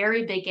at the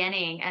very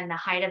beginning and the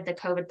height of the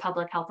COVID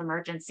public health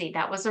emergency,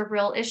 that was a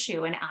real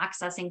issue in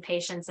accessing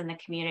patients in the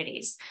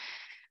communities.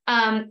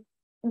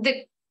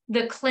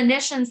 The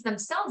clinicians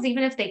themselves,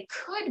 even if they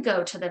could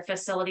go to the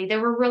facility, they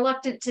were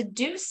reluctant to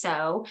do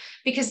so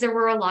because there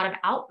were a lot of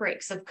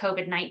outbreaks of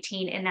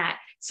COVID-19 in that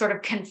sort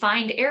of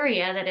confined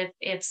area, that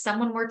if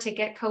someone were to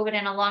get COVID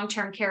in a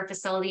long-term care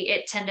facility,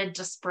 it tended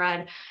to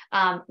spread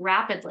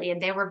rapidly,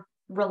 and they were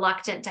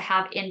reluctant to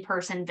have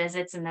in-person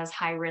visits in those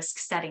high-risk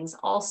settings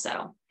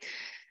also.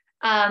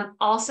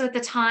 Also at the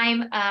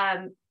time,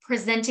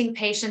 presenting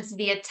patients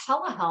via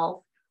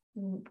telehealth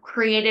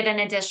created an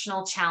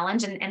additional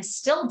challenge, and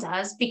still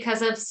does,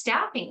 because of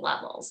staffing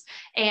levels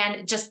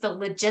and just the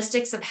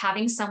logistics of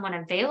having someone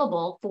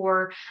available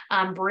for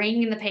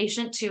bringing the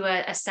patient to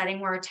a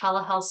setting where a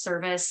telehealth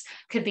service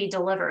could be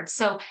delivered.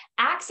 So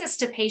access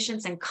to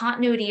patients and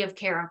continuity of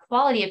care and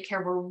quality of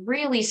care were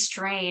really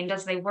strained,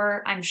 as they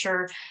were, I'm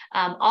sure,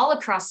 all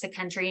across the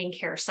country in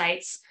care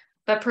sites,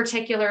 but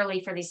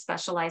particularly for these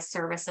specialized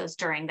services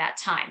during that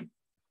time.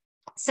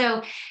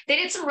 So they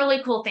did some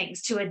really cool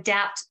things to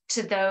adapt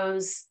to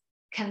those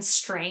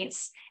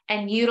constraints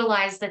and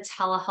utilize the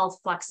telehealth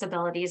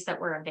flexibilities that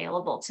were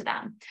available to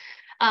them.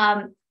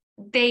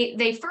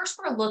 They first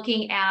were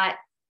looking at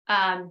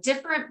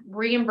different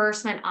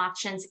reimbursement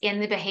options in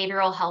the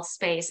behavioral health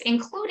space,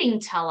 including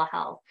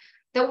telehealth,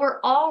 that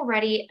were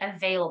already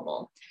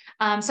available.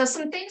 So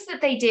some things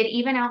that they did,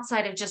 even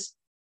outside of just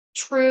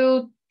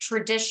true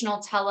traditional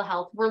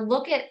telehealth, were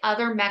look at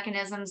other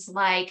mechanisms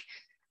like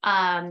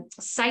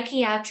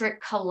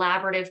psychiatric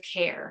collaborative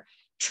care,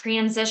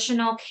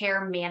 transitional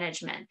care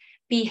management,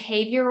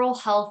 behavioral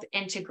health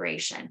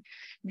integration.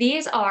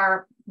 These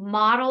are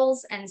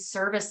models and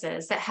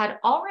services that had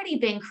already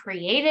been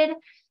created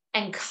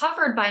and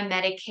covered by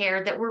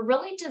Medicare that were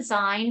really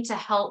designed to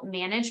help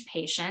manage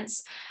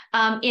patients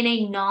in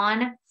a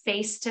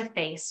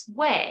non-face-to-face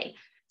way.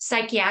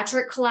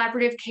 Psychiatric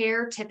collaborative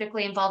care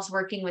typically involves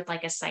working with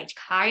like a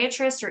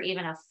psychiatrist or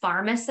even a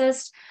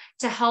pharmacist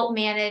to help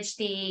manage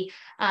the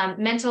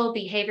mental,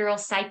 behavioral,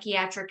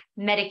 psychiatric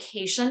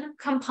medication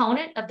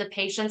component of the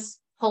patient's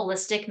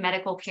holistic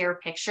medical care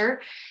picture.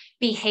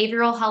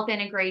 Behavioral health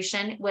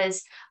integration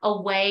was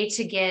a way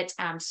to get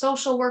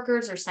social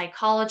workers or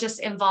psychologists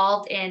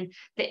involved in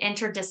the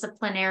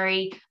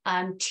interdisciplinary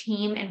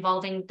team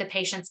involving the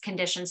patient's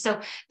condition. So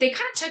they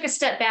kind of took a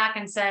step back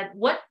and said,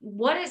 what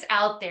is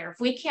out there? If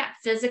we can't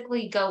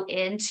physically go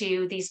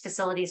into these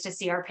facilities to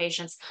see our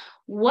patients,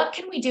 what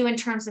can we do in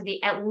terms of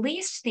at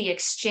least the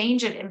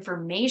exchange of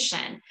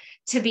information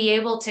to be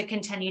able to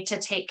continue to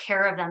take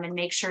care of them and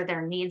make sure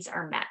their needs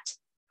are met?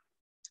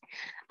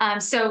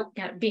 So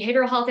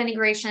behavioral health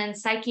integration,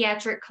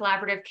 psychiatric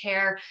collaborative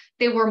care,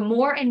 they were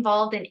more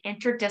involved in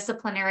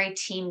interdisciplinary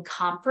team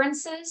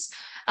conferences,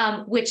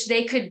 which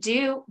they could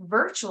do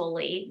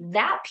virtually.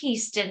 That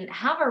piece didn't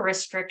have a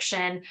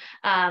restriction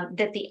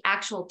that the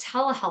actual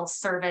telehealth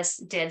service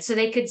did. So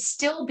they could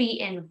still be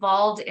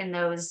involved in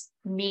those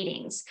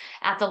meetings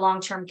at the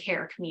long-term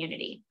care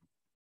community.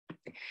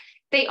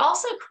 They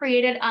also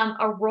created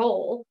a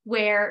role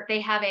where they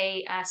have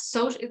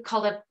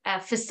called a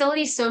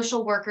facility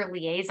social worker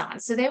liaison.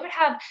 So they would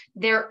have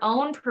their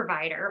own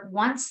provider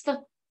once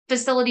the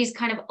facilities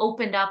kind of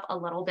opened up a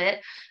little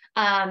bit,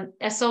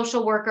 a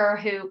social worker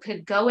who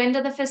could go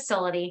into the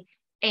facility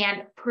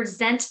and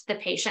present the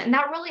patient. And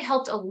that really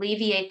helped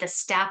alleviate the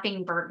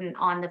staffing burden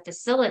on the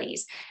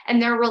facilities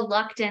and their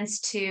reluctance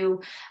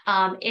to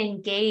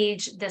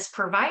engage this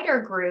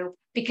provider group,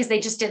 because they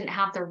just didn't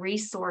have the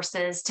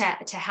resources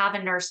to have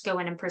a nurse go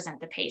in and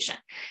present the patient.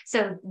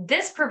 So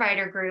this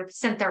provider group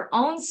sent their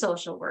own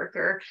social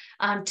worker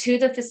to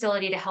the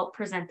facility to help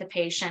present the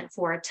patient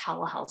for a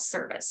telehealth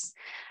service.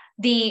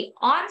 The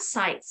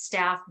on-site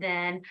staff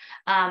then,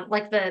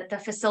 like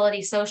the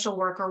facility social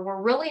worker,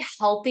 were really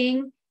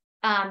helping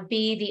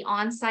be the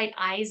on-site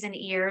eyes and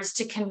ears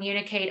to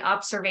communicate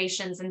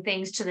observations and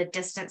things to the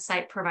distant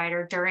site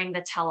provider during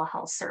the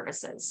telehealth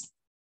services.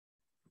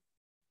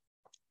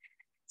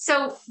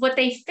 So what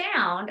they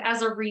found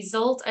as a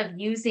result of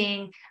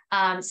using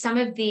some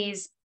of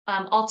these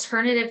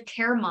alternative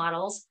care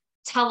models,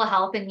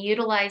 telehealth, and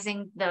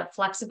utilizing the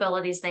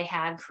flexibilities they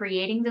had,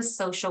 creating the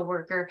social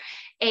worker,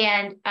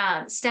 and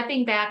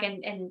stepping back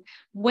and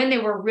when they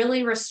were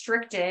really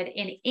restricted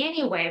in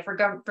any way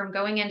from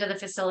going into the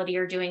facility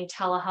or doing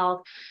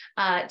telehealth,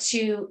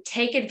 to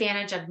take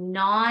advantage of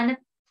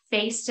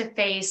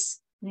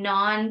non-face-to-face,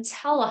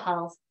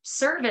 non-telehealth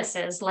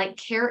services like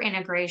care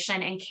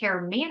integration and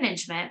care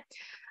management,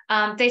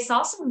 they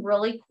saw some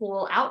really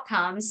cool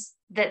outcomes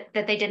that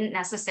they didn't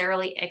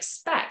necessarily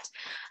expect.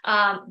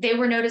 They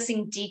were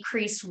noticing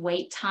decreased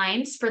wait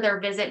times for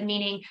their visit,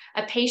 meaning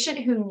a patient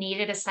who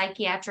needed a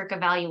psychiatric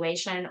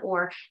evaluation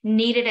or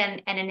needed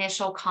an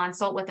initial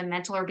consult with a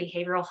mental or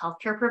behavioral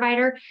healthcare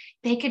provider,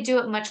 they could do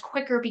it much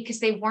quicker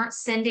because they weren't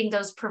sending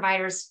those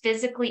providers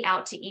physically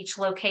out to each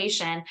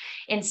location.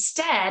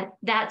 Instead,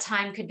 that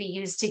time could be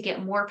used to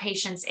get more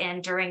patients in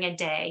during a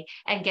day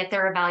and get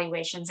their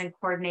evaluations and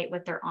coordinate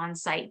with their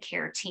on-site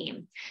care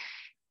team.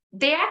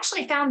 they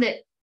actually found that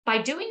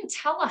by doing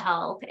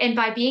telehealth and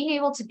by being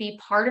able to be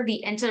part of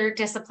the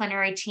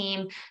interdisciplinary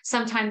team,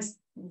 sometimes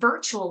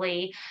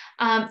virtually,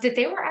 that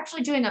they were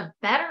actually doing a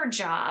better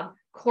job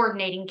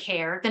coordinating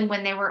care than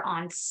when they were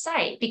on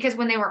site. Because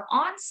when they were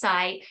on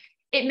site,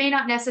 it may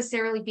not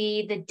necessarily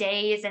be the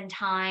days and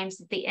times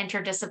that the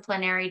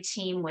interdisciplinary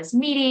team was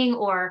meeting,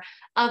 or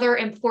other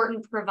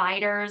important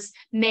providers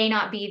may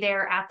not be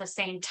there at the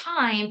same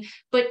time,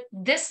 but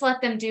this let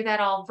them do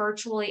that all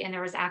virtually, and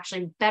there was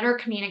actually better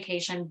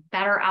communication,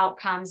 better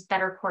outcomes,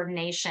 better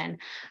coordination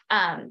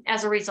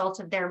as a result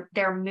of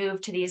their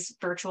move to these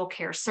virtual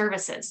care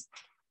services.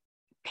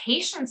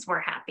 Patients were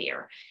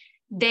happier.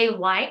 They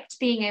liked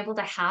being able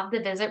to have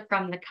the visit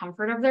from the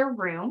comfort of their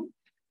room.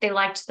 They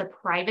liked the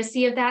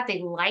privacy of that.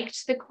 They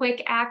liked the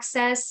quick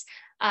access.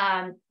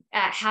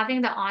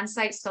 Having the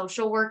on-site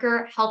social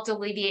worker helped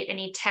alleviate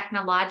any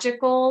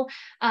technological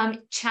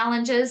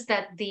challenges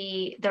that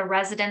the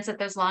residents at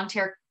those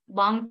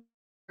long-term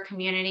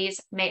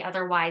communities may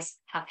otherwise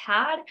have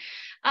had.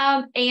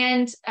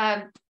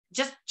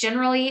 Just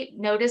generally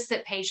noticed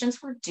that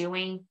patients were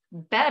doing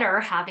better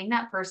having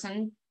that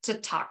person to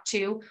talk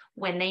to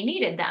when they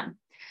needed them.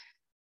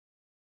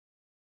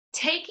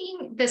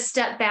 Taking the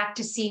step back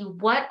to see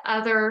what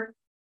other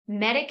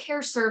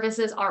Medicare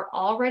services are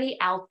already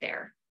out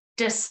there,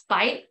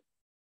 despite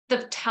the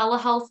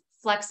telehealth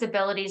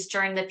flexibilities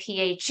during the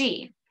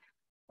PHE,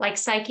 like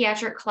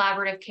psychiatric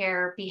collaborative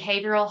care,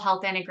 behavioral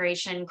health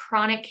integration,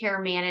 chronic care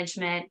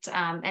management,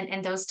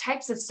 and those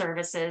types of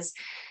services.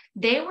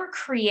 They were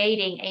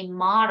creating a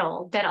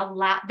model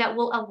that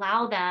will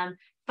allow them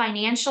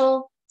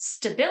financial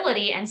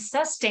stability and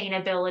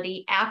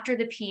sustainability after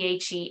the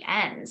PHE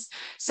ends.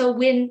 So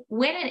when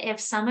and if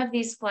some of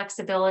these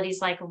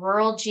flexibilities, like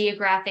rural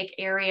geographic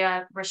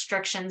area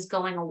restrictions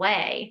going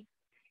away,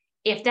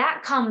 if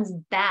that comes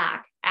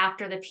back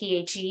after the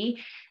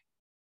PHE,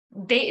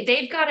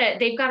 they've got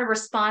a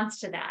response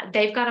to that.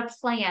 They've got a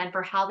plan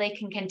for how they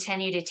can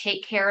continue to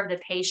take care of the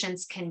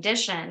patient's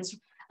conditions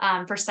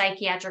for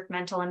psychiatric,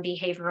 mental, and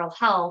behavioral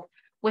health,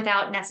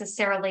 without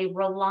necessarily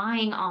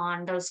relying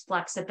on those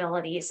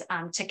flexibilities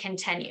to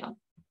continue.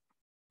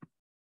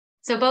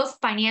 So both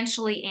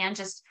financially and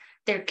just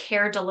their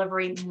care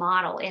delivery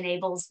model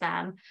enables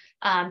them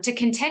to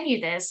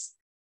continue this,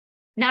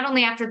 not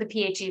only after the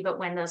PHE, but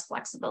when those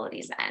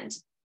flexibilities end.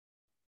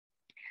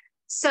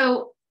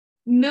 So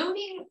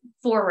moving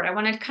forward, I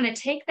want to kind of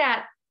take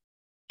that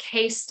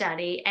case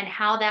study and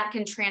how that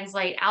can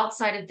translate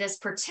outside of this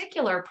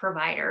particular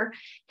provider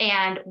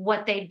and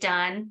what they've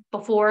done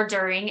before,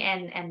 during,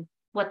 and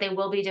what they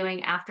will be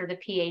doing after the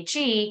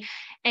PHE,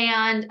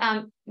 and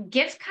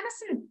give kind of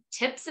some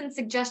tips and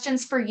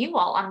suggestions for you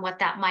all on what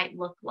that might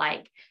look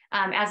like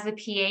as the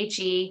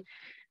PHE,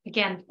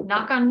 again,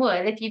 knock on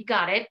wood, if you've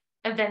got it,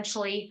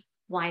 eventually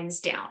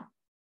winds down.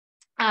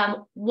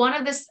 One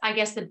of this, I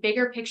guess, the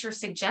bigger picture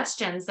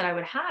suggestions that I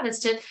would have is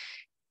to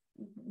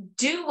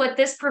do what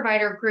this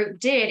provider group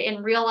did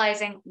in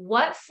realizing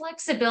what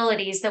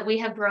flexibilities that we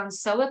have grown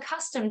so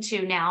accustomed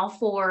to now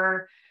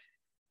for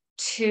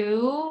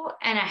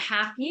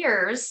 2.5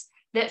 years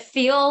that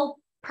feel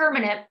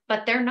permanent,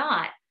 but they're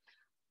not.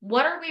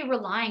 What are we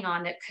relying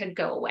on that could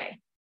go away?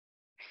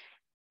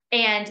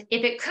 And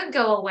if it could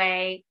go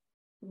away,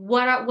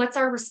 what's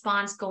our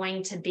response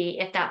going to be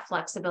if that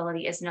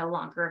flexibility is no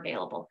longer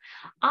available?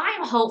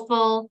 I'm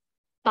hopeful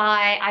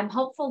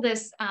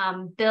this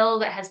bill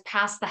that has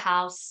passed the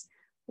House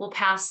will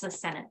pass the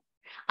Senate.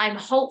 I'm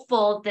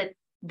hopeful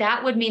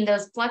that would mean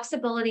those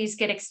flexibilities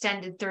get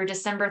extended through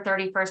December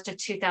 31st of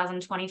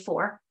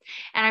 2024.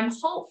 And I'm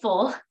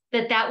hopeful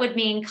that would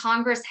mean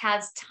Congress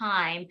has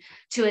time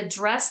to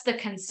address the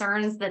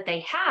concerns that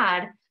they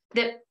had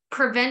that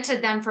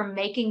prevented them from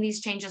making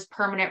these changes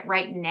permanent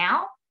right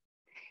now,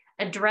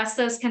 address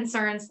those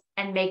concerns,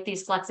 and make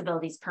these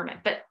flexibilities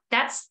permanent. But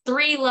that's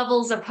 3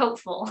 levels of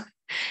hopeful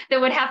that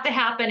would have to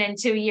happen in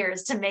 2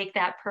 years to make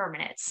that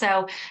permanent.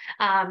 So,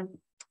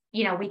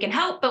 we can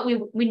hope, but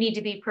we need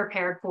to be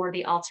prepared for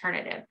the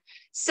alternative.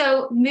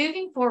 So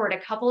moving forward, a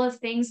couple of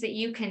things that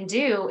you can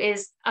do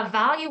is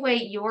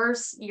evaluate your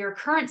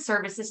current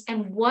services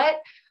and what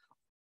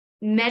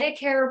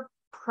Medicare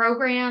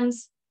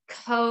programs,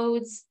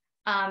 codes,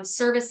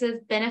 services,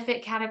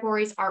 benefit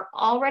categories are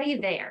already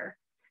there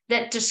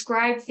that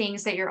describe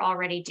things that you're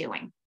already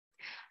doing.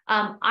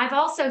 I've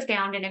also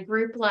found in a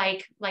group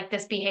like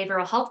this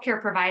behavioral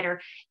healthcare provider,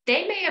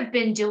 they may have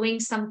been doing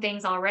some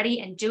things already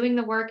and doing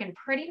the work and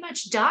pretty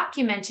much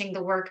documenting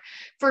the work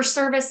for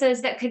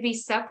services that could be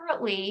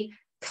separately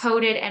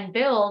coded and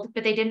billed,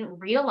 but they didn't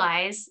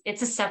realize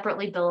it's a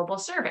separately billable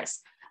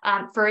service.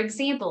 For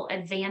example,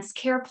 advanced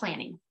care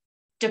planning,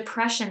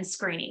 depression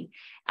screening,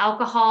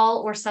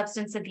 alcohol or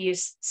substance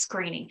abuse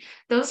screening.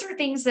 Those are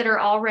things that are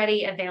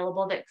already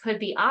available that could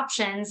be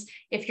options.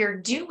 If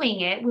you're doing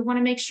it, we want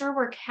to make sure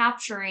we're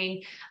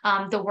capturing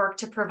the work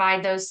to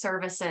provide those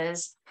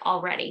services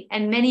already.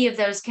 And many of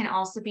those can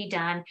also be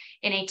done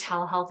in a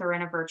telehealth or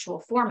in a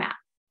virtual format.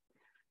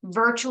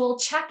 virtual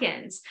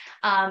check-ins,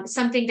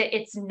 something that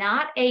it's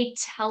not a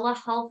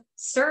telehealth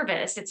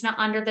service. It's not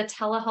under the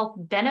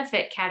telehealth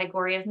benefit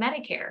category of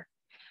Medicare,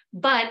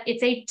 but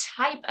it's a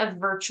type of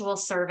virtual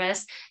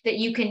service that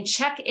you can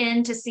check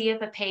in to see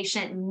if a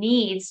patient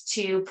needs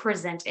to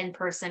present in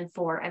person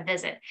for a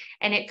visit.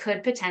 And it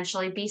could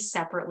potentially be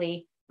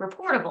separately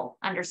reportable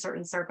under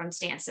certain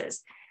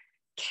circumstances.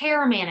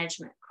 Care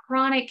management,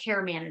 chronic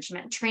care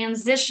management,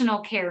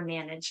 transitional care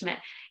management.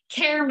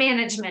 Care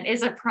management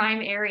is a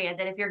prime area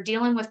that if you're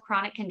dealing with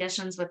chronic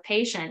conditions with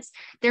patients,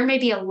 there may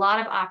be a lot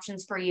of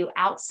options for you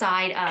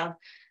outside of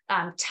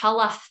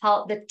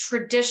telehealth, the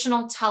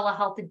traditional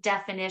telehealth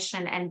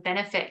definition and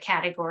benefit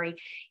category,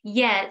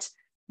 yet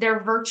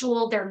they're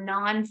virtual, they're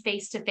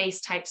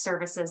non-face-to-face type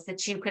services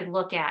that you could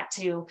look at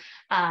to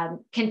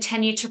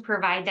continue to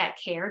provide that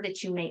care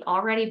that you may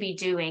already be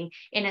doing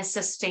in a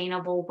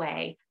sustainable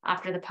way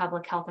after the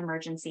public health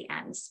emergency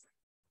ends.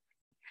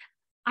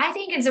 I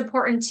think it's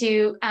important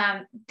to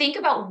think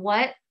about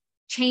what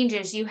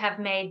changes you have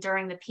made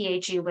during the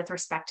PHE with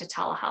respect to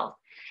telehealth.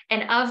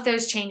 And of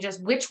those changes,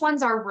 which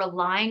ones are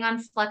relying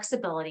on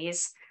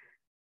flexibilities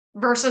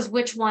versus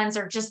which ones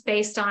are just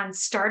based on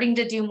starting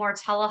to do more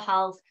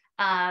telehealth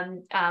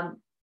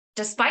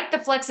despite the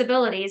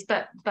flexibilities,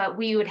 but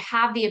we would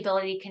have the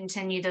ability to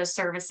continue those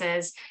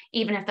services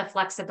even if the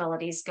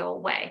flexibilities go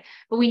away.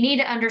 But we need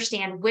to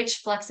understand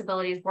which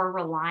flexibilities we're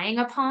relying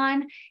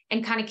upon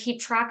and kind of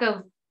keep track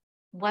of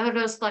whether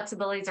those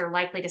flexibilities are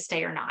likely to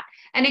stay or not.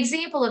 An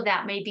example of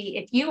that may be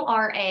if you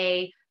are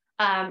a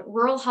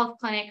rural health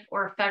clinic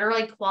or a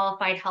federally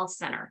qualified health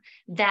center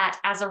that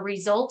as a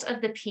result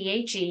of the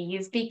PHE,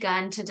 you've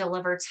begun to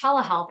deliver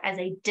telehealth as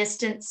a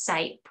distant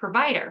site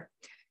provider.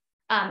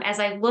 As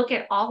I look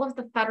at all of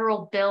the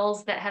federal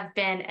bills that have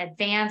been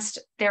advanced,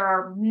 there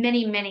are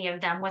many, many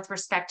of them with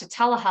respect to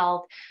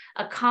telehealth.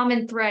 A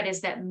common thread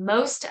is that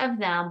most of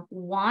them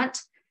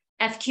want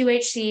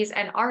FQHCs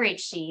and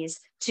RHCs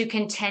to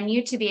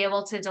continue to be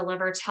able to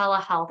deliver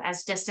telehealth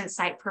as distant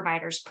site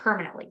providers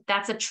permanently.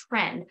 That's a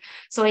trend.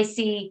 So I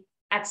see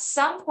at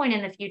some point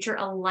in the future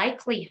a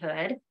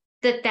likelihood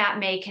that that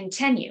may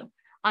continue.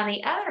 On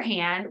the other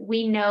hand,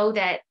 we know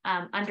that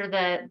under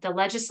the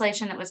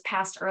legislation that was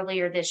passed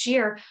earlier this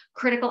year,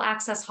 critical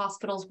access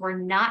hospitals were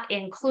not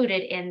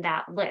included in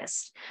that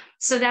list.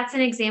 So that's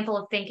an example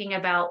of thinking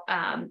about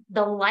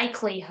the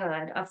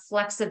likelihood of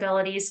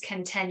flexibilities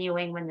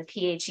continuing when the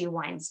PHE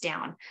winds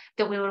down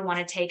that we would want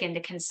to take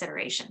into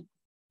consideration.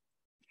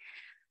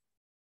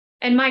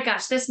 And my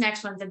gosh, this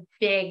next one's a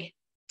big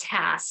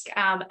task.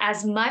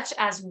 As much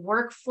as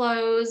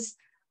workflows,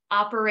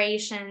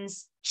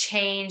 operations,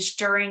 change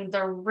during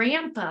the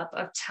ramp up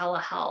of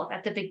telehealth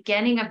at the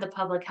beginning of the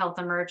public health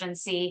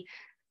emergency,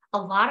 a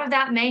lot of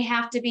that may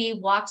have to be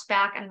walked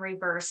back and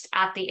reversed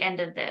at the end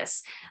of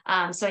this.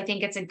 So I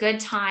think it's a good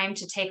time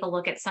to take a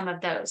look at some of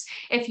those.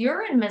 If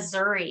you're in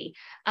Missouri,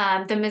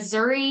 the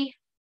Missouri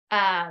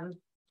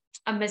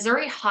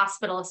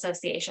Hospital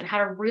Association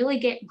had a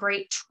really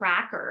great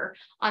tracker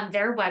on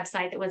their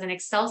website that was an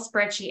Excel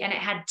spreadsheet, and it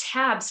had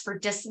tabs for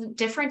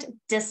different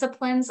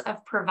disciplines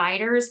of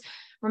providers.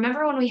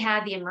 Remember when we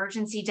had the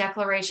emergency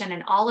declaration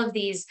and all of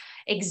these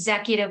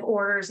executive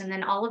orders and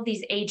then all of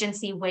these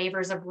agency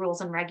waivers of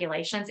rules and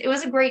regulations? It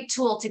was a great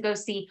tool to go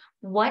see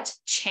what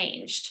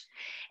changed.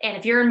 And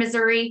if you're in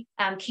Missouri,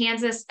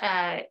 Kansas,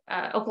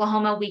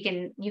 Oklahoma,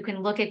 you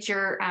can look at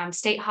your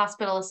state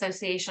hospital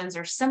associations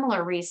or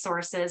similar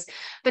resources.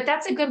 But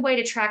that's a good way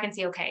to track and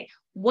see, okay,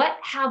 what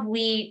have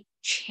we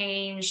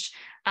changed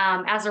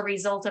as a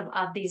result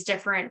of these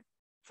different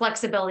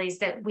flexibilities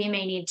that we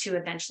may need to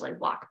eventually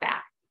walk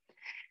back?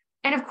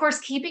 And of course,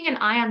 keeping an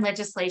eye on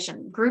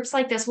legislation. Groups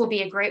like this will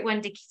be a great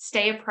one to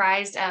stay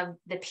apprised of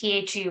the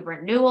PHE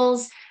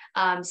renewals,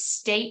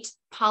 state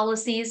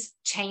policies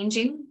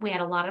changing. We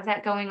had a lot of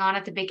that going on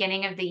at the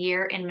beginning of the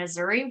year in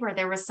Missouri, where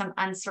there was some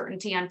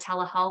uncertainty on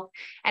telehealth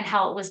and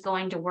how it was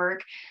going to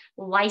work.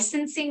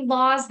 Licensing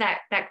laws, that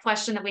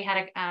question that we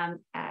had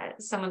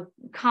someone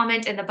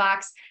comment in the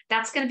box,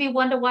 that's going to be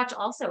one to watch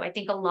also. I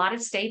think a lot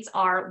of states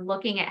are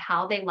looking at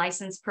how they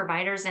license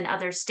providers in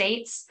other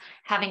states,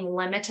 having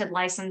limited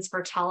license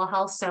for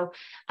telehealth. So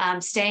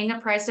staying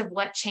apprised of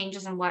what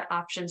changes and what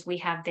options we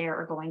have there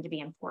are going to be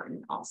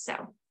important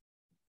also.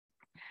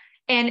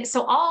 And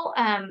so I'll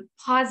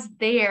pause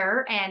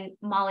there. And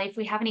Molly, if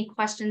we have any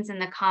questions in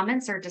the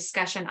comments or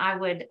discussion, I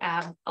would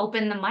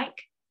open the mic.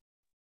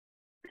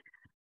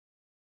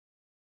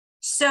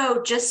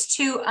 So just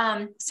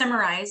to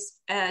summarize,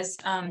 as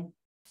to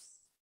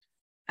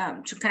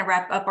kind of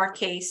wrap up our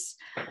case,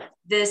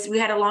 we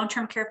had a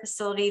long-term care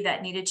facility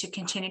that needed to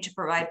continue to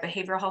provide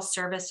behavioral health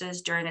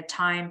services during a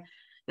time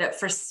that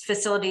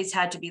facilities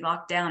had to be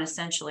locked down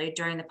essentially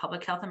during the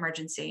public health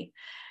emergency.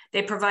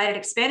 They provided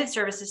expanded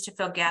services to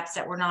fill gaps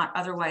that were not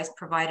otherwise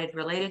provided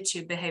related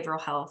to behavioral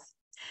health.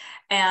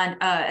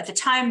 And at the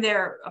time,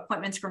 their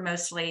appointments were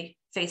mostly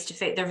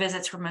face-to-face, their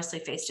visits were mostly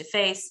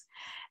face-to-face,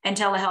 and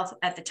telehealth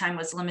at the time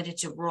was limited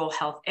to rural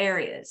health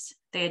areas.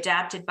 They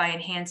adapted by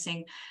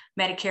enhancing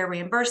Medicare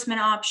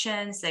reimbursement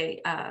options.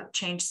 They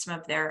changed some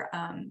of their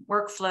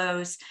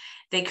workflows.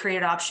 They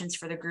created options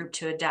for the group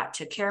to adapt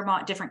to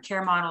different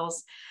care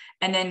models,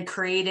 and then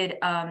created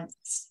a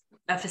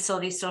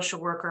facility social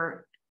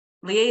worker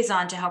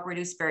liaison to help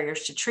reduce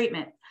barriers to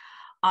treatment.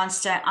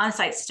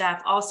 On-site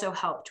staff also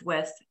helped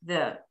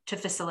to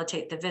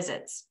facilitate the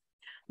visits.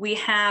 We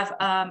have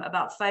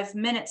about 5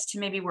 minutes to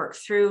maybe work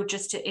through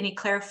just any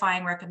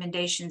clarifying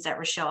recommendations that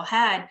Richelle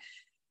had.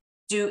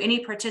 Do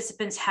any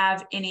participants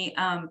have any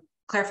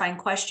clarifying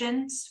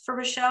questions for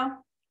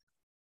Richelle?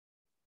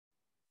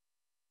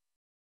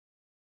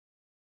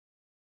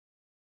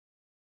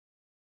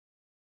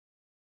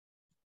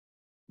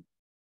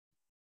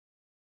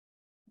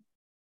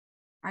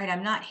 All right,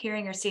 I'm not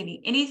hearing or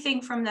seeing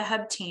anything from the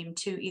hub team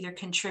to either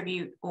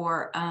contribute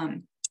or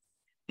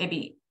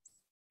maybe.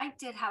 I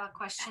did have a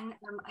question.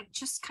 I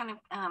just kind of,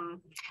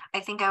 I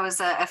think I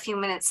was a few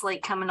minutes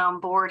late coming on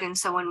board. And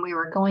so when we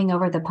were going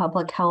over the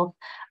public health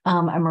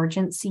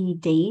emergency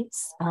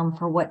dates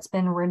for what's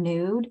been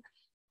renewed,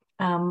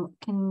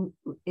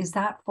 is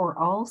that for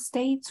all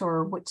states,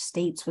 or which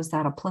states was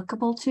that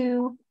applicable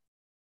to?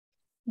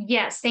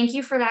 Yes, thank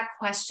you for that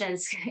question.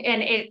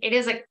 And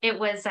it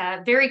was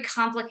a very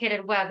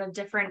complicated web of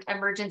different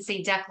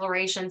emergency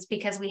declarations,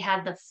 because we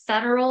had the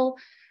federal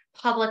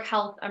public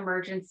health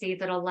emergency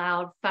that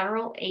allowed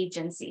federal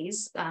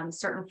agencies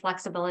certain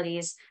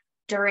flexibilities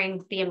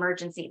during the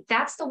emergency.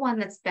 That's the one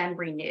that's been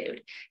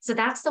renewed. So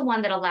that's the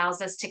one that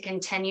allows us to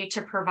continue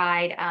to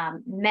provide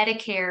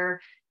Medicare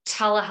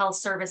telehealth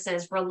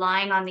services,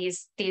 relying on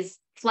these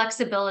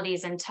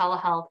flexibilities in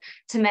telehealth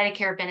to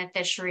Medicare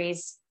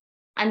beneficiaries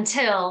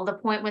until the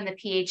point when the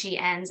PHE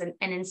ends, and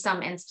in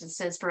some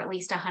instances for at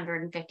least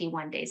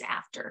 151 days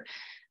after.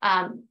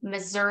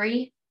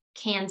 Missouri,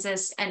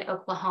 Kansas, and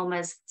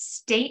Oklahoma's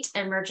state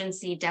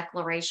emergency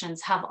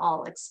declarations have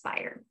all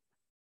expired.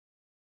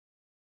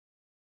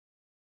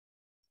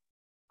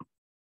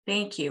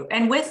 Thank you.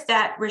 And with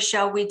that,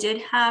 Richelle, we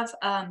did have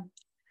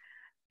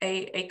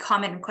a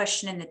comment and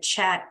question in the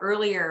chat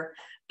earlier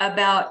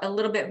about a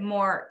little bit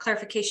more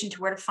clarification to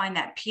where to find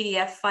that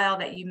PDF file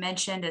that you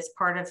mentioned as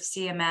part of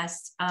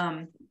CMS.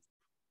 I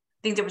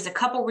think there was a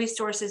couple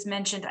resources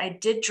mentioned. I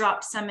did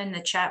drop some in the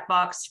chat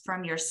box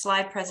from your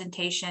slide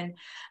presentation,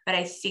 but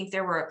I think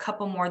there were a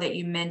couple more that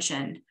you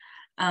mentioned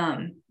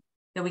that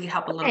we could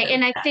help a little bit.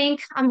 And I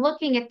think I'm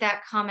looking at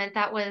that comment.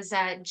 That was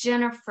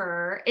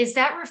Jennifer. Is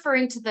that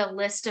referring to the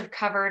list of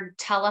covered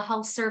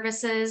telehealth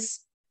services?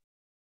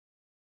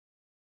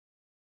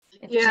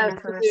 Yeah,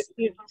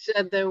 you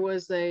said there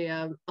was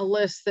a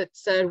list that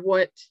said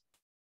what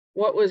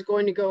was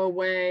going to go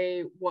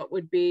away, what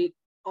would be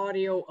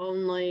audio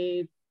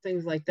only,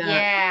 things like that.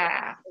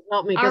 Yeah.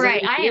 Help me. All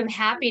right. I am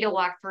happy to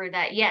walk through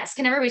that. Yes.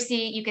 Can everybody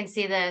see? You can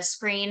see the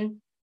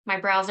screen, my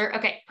browser.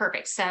 Okay,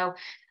 perfect. So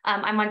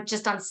I'm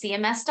just on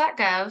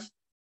cms.gov,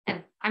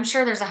 and I'm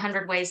sure there's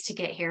 100 ways to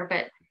get here,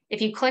 but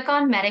if you click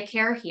on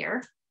Medicare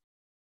here,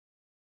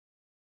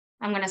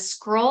 I'm going to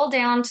scroll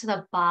down to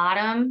the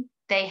bottom.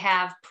 They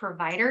have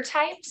provider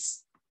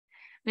types.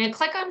 I'm going to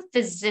click on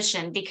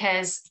physician,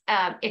 because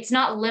it's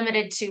not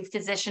limited to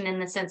physician in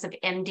the sense of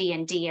MD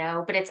and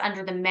DO, but it's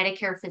under the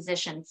Medicare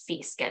physician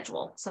fee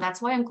schedule. So that's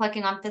why I'm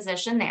clicking on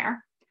physician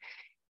there.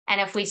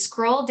 And if we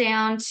scroll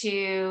down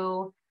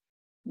to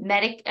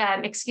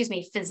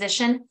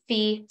physician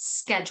fee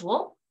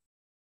schedule,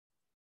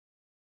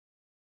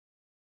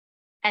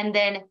 and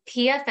then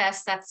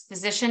PFS, that's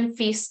physician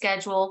fee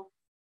schedule,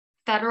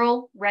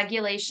 federal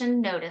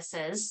regulation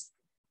notices.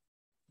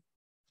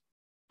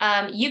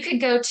 You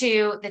could go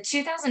to the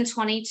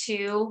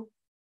 2022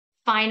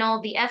 final.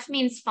 The F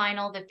means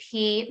final, the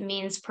P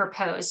means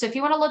proposed. So if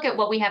you want to look at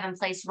what we have in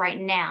place right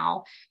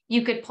now,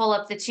 you could pull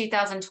up the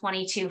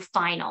 2022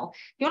 final.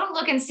 If you want to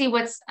look and see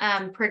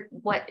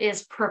what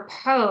is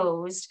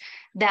proposed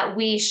that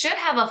we should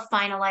have a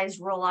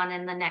finalized rule on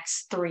in the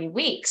next 3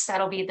 weeks,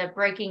 that'll be the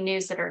breaking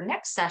news at our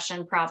next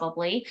session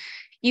probably.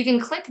 You can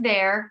click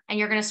there and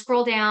you're going to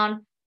scroll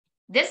down.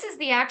 This is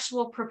the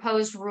actual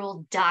proposed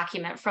rule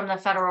document from the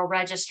Federal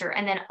Register,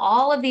 and then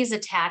all of these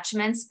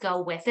attachments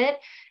go with it,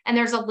 and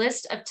there's a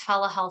list of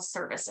telehealth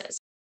services.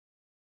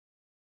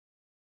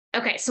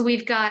 Okay, so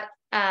we've got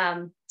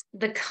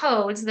the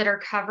codes that are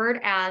covered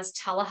as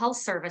telehealth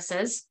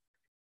services,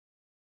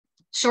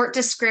 short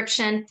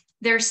description,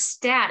 their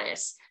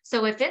status.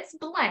 So if it's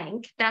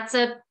blank, that's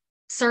a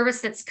service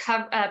that's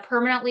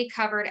permanently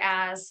covered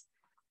as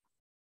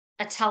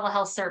a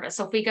telehealth service.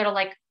 So if we go to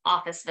like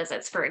office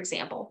visits, for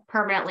example,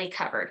 permanently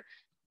covered,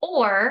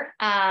 or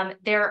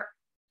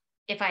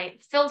if I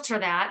filter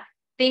that,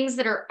 things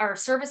that are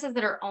services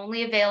that are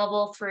only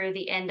available through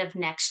the end of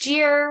next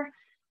year,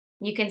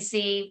 you can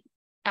see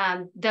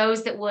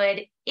those that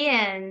would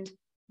end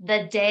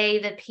the day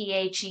the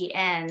PHE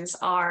ends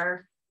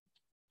are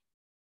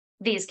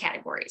these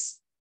categories.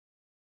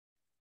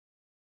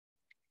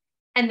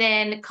 And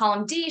then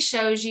column D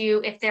shows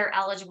you if they're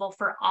eligible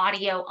for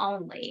audio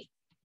only.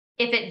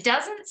 If it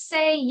doesn't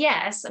say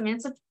yes, I mean,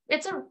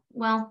 it's a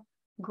well,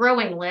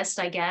 growing list,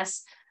 I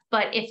guess,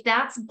 but if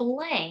that's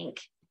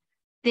blank,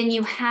 then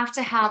you have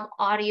to have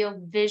audio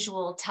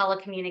visual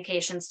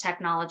telecommunications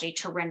technology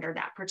to render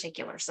that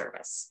particular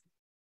service.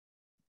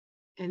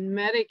 And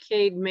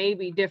Medicaid may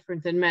be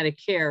different than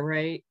Medicare,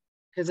 right?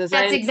 Because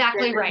that's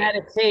exactly right.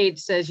 Medicaid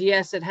says,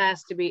 yes, it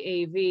has to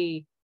be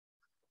AV,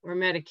 or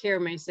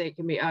Medicare may say it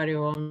can be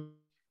audio only.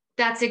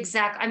 That's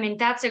I mean,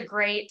 that's a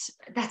great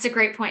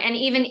point. And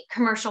even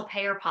commercial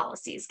payer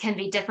policies can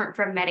be different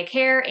from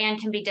Medicare and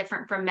can be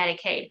different from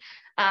Medicaid.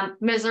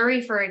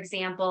 Missouri, for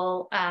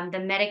example, the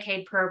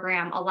Medicaid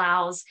program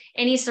allows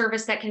any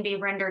service that can be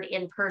rendered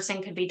in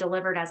person could be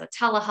delivered as a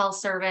telehealth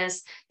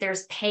service.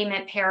 There's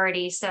payment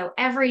parity. So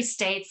every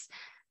state's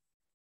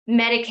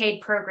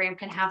Medicaid program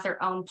can have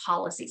their own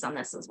policies on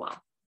this as well.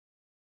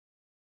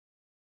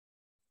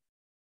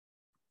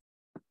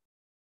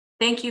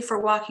 Thank you for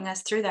walking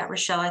us through that,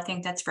 Richelle. I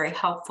think that's very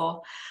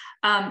helpful.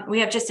 We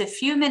have just a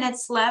few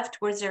minutes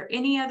left. Was there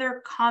any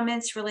other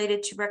comments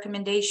related to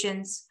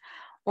recommendations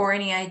or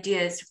any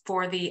ideas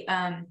for the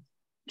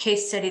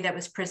case study that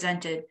was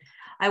presented?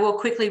 I will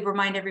quickly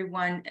remind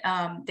everyone,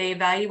 they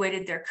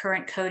evaluated their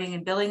current coding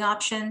and billing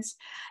options.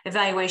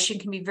 Evaluation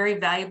can be very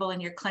valuable in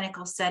your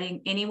clinical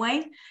setting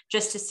anyway,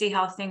 just to see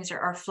how things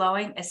are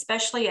flowing,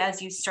 especially as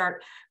you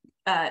start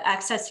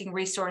accessing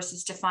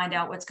resources to find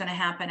out what's going to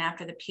happen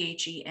after the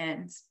PHE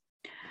ends.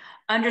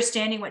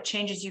 Understanding what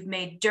changes you've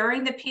made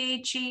during the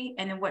PHE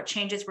and then what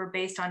changes were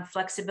based on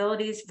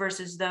flexibilities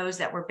versus those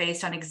that were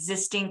based on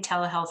existing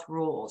telehealth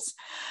rules.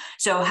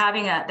 So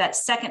having that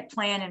second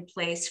plan in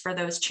place for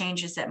those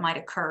changes that might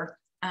occur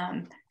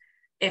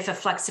if a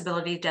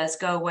flexibility does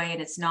go away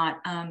and it's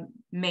not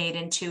made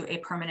into a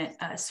permanent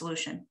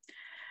solution.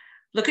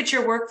 Look at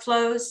your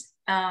workflows.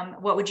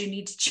 What would you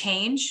need to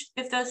change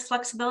if those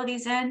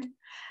flexibilities end?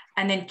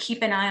 And then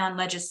keep an eye on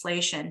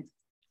legislation.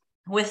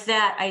 With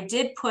that, I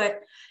did put,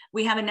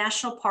 we have a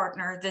national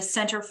partner, the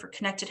Center for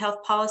Connected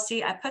Health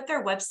Policy. I put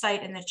their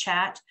website in the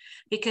chat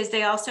because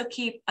they also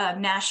keep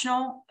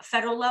national,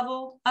 federal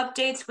level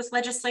updates with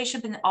legislation,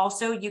 but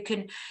also you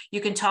can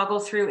toggle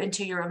through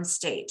into your own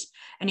state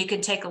and you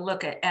can take a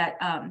look at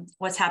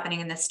what's happening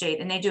in the state.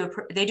 And they do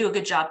a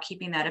good job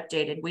keeping that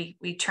updated.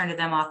 We turn to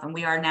them often.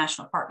 We are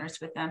national partners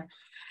with them.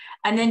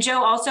 And then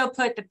Joe also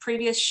put the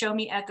previous Show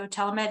Me Echo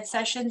Telemed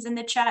sessions in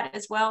the chat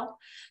as well.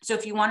 So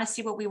if you want to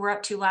see what we were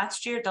up to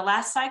last year, the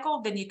last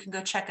cycle, then you can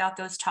go check out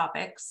those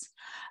topics.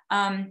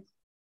 I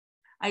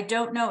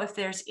don't know if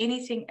there's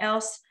anything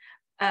else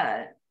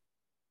that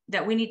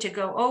we need to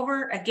go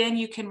over. Again,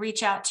 you can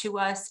reach out to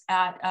us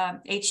at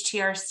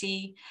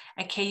htrc@kumc.edu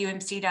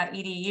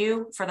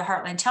for the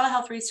Heartland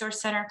Telehealth Resource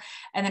Center.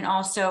 And then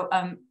also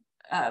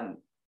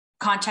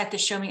contact the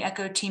Show Me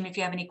Echo team if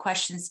you have any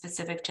questions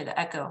specific to the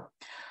Echo.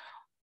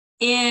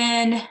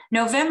 In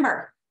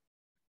November,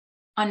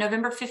 on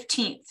November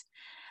 15th,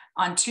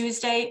 on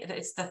Tuesday,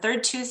 it's the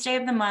third Tuesday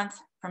of the month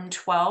from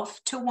 12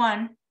 to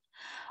 1,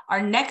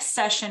 our next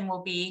session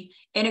will be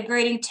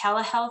integrating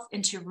telehealth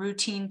into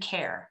routine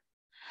care.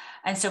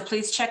 And so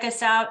please check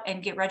us out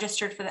and get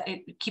registered for that.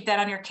 Keep that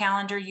on your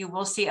calendar. You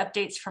will see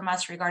updates from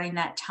us regarding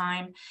that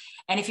time.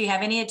 And if you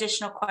have any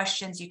additional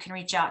questions, you can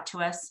reach out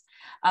to us.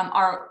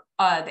 The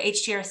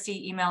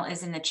HTRC email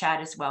is in the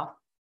chat as well,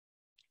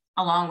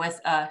 along with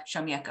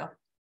Show Me Echo.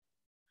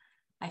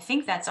 I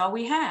think that's all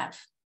we have.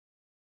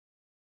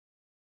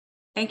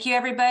 Thank you,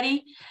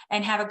 everybody,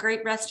 and have a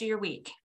great rest of your week.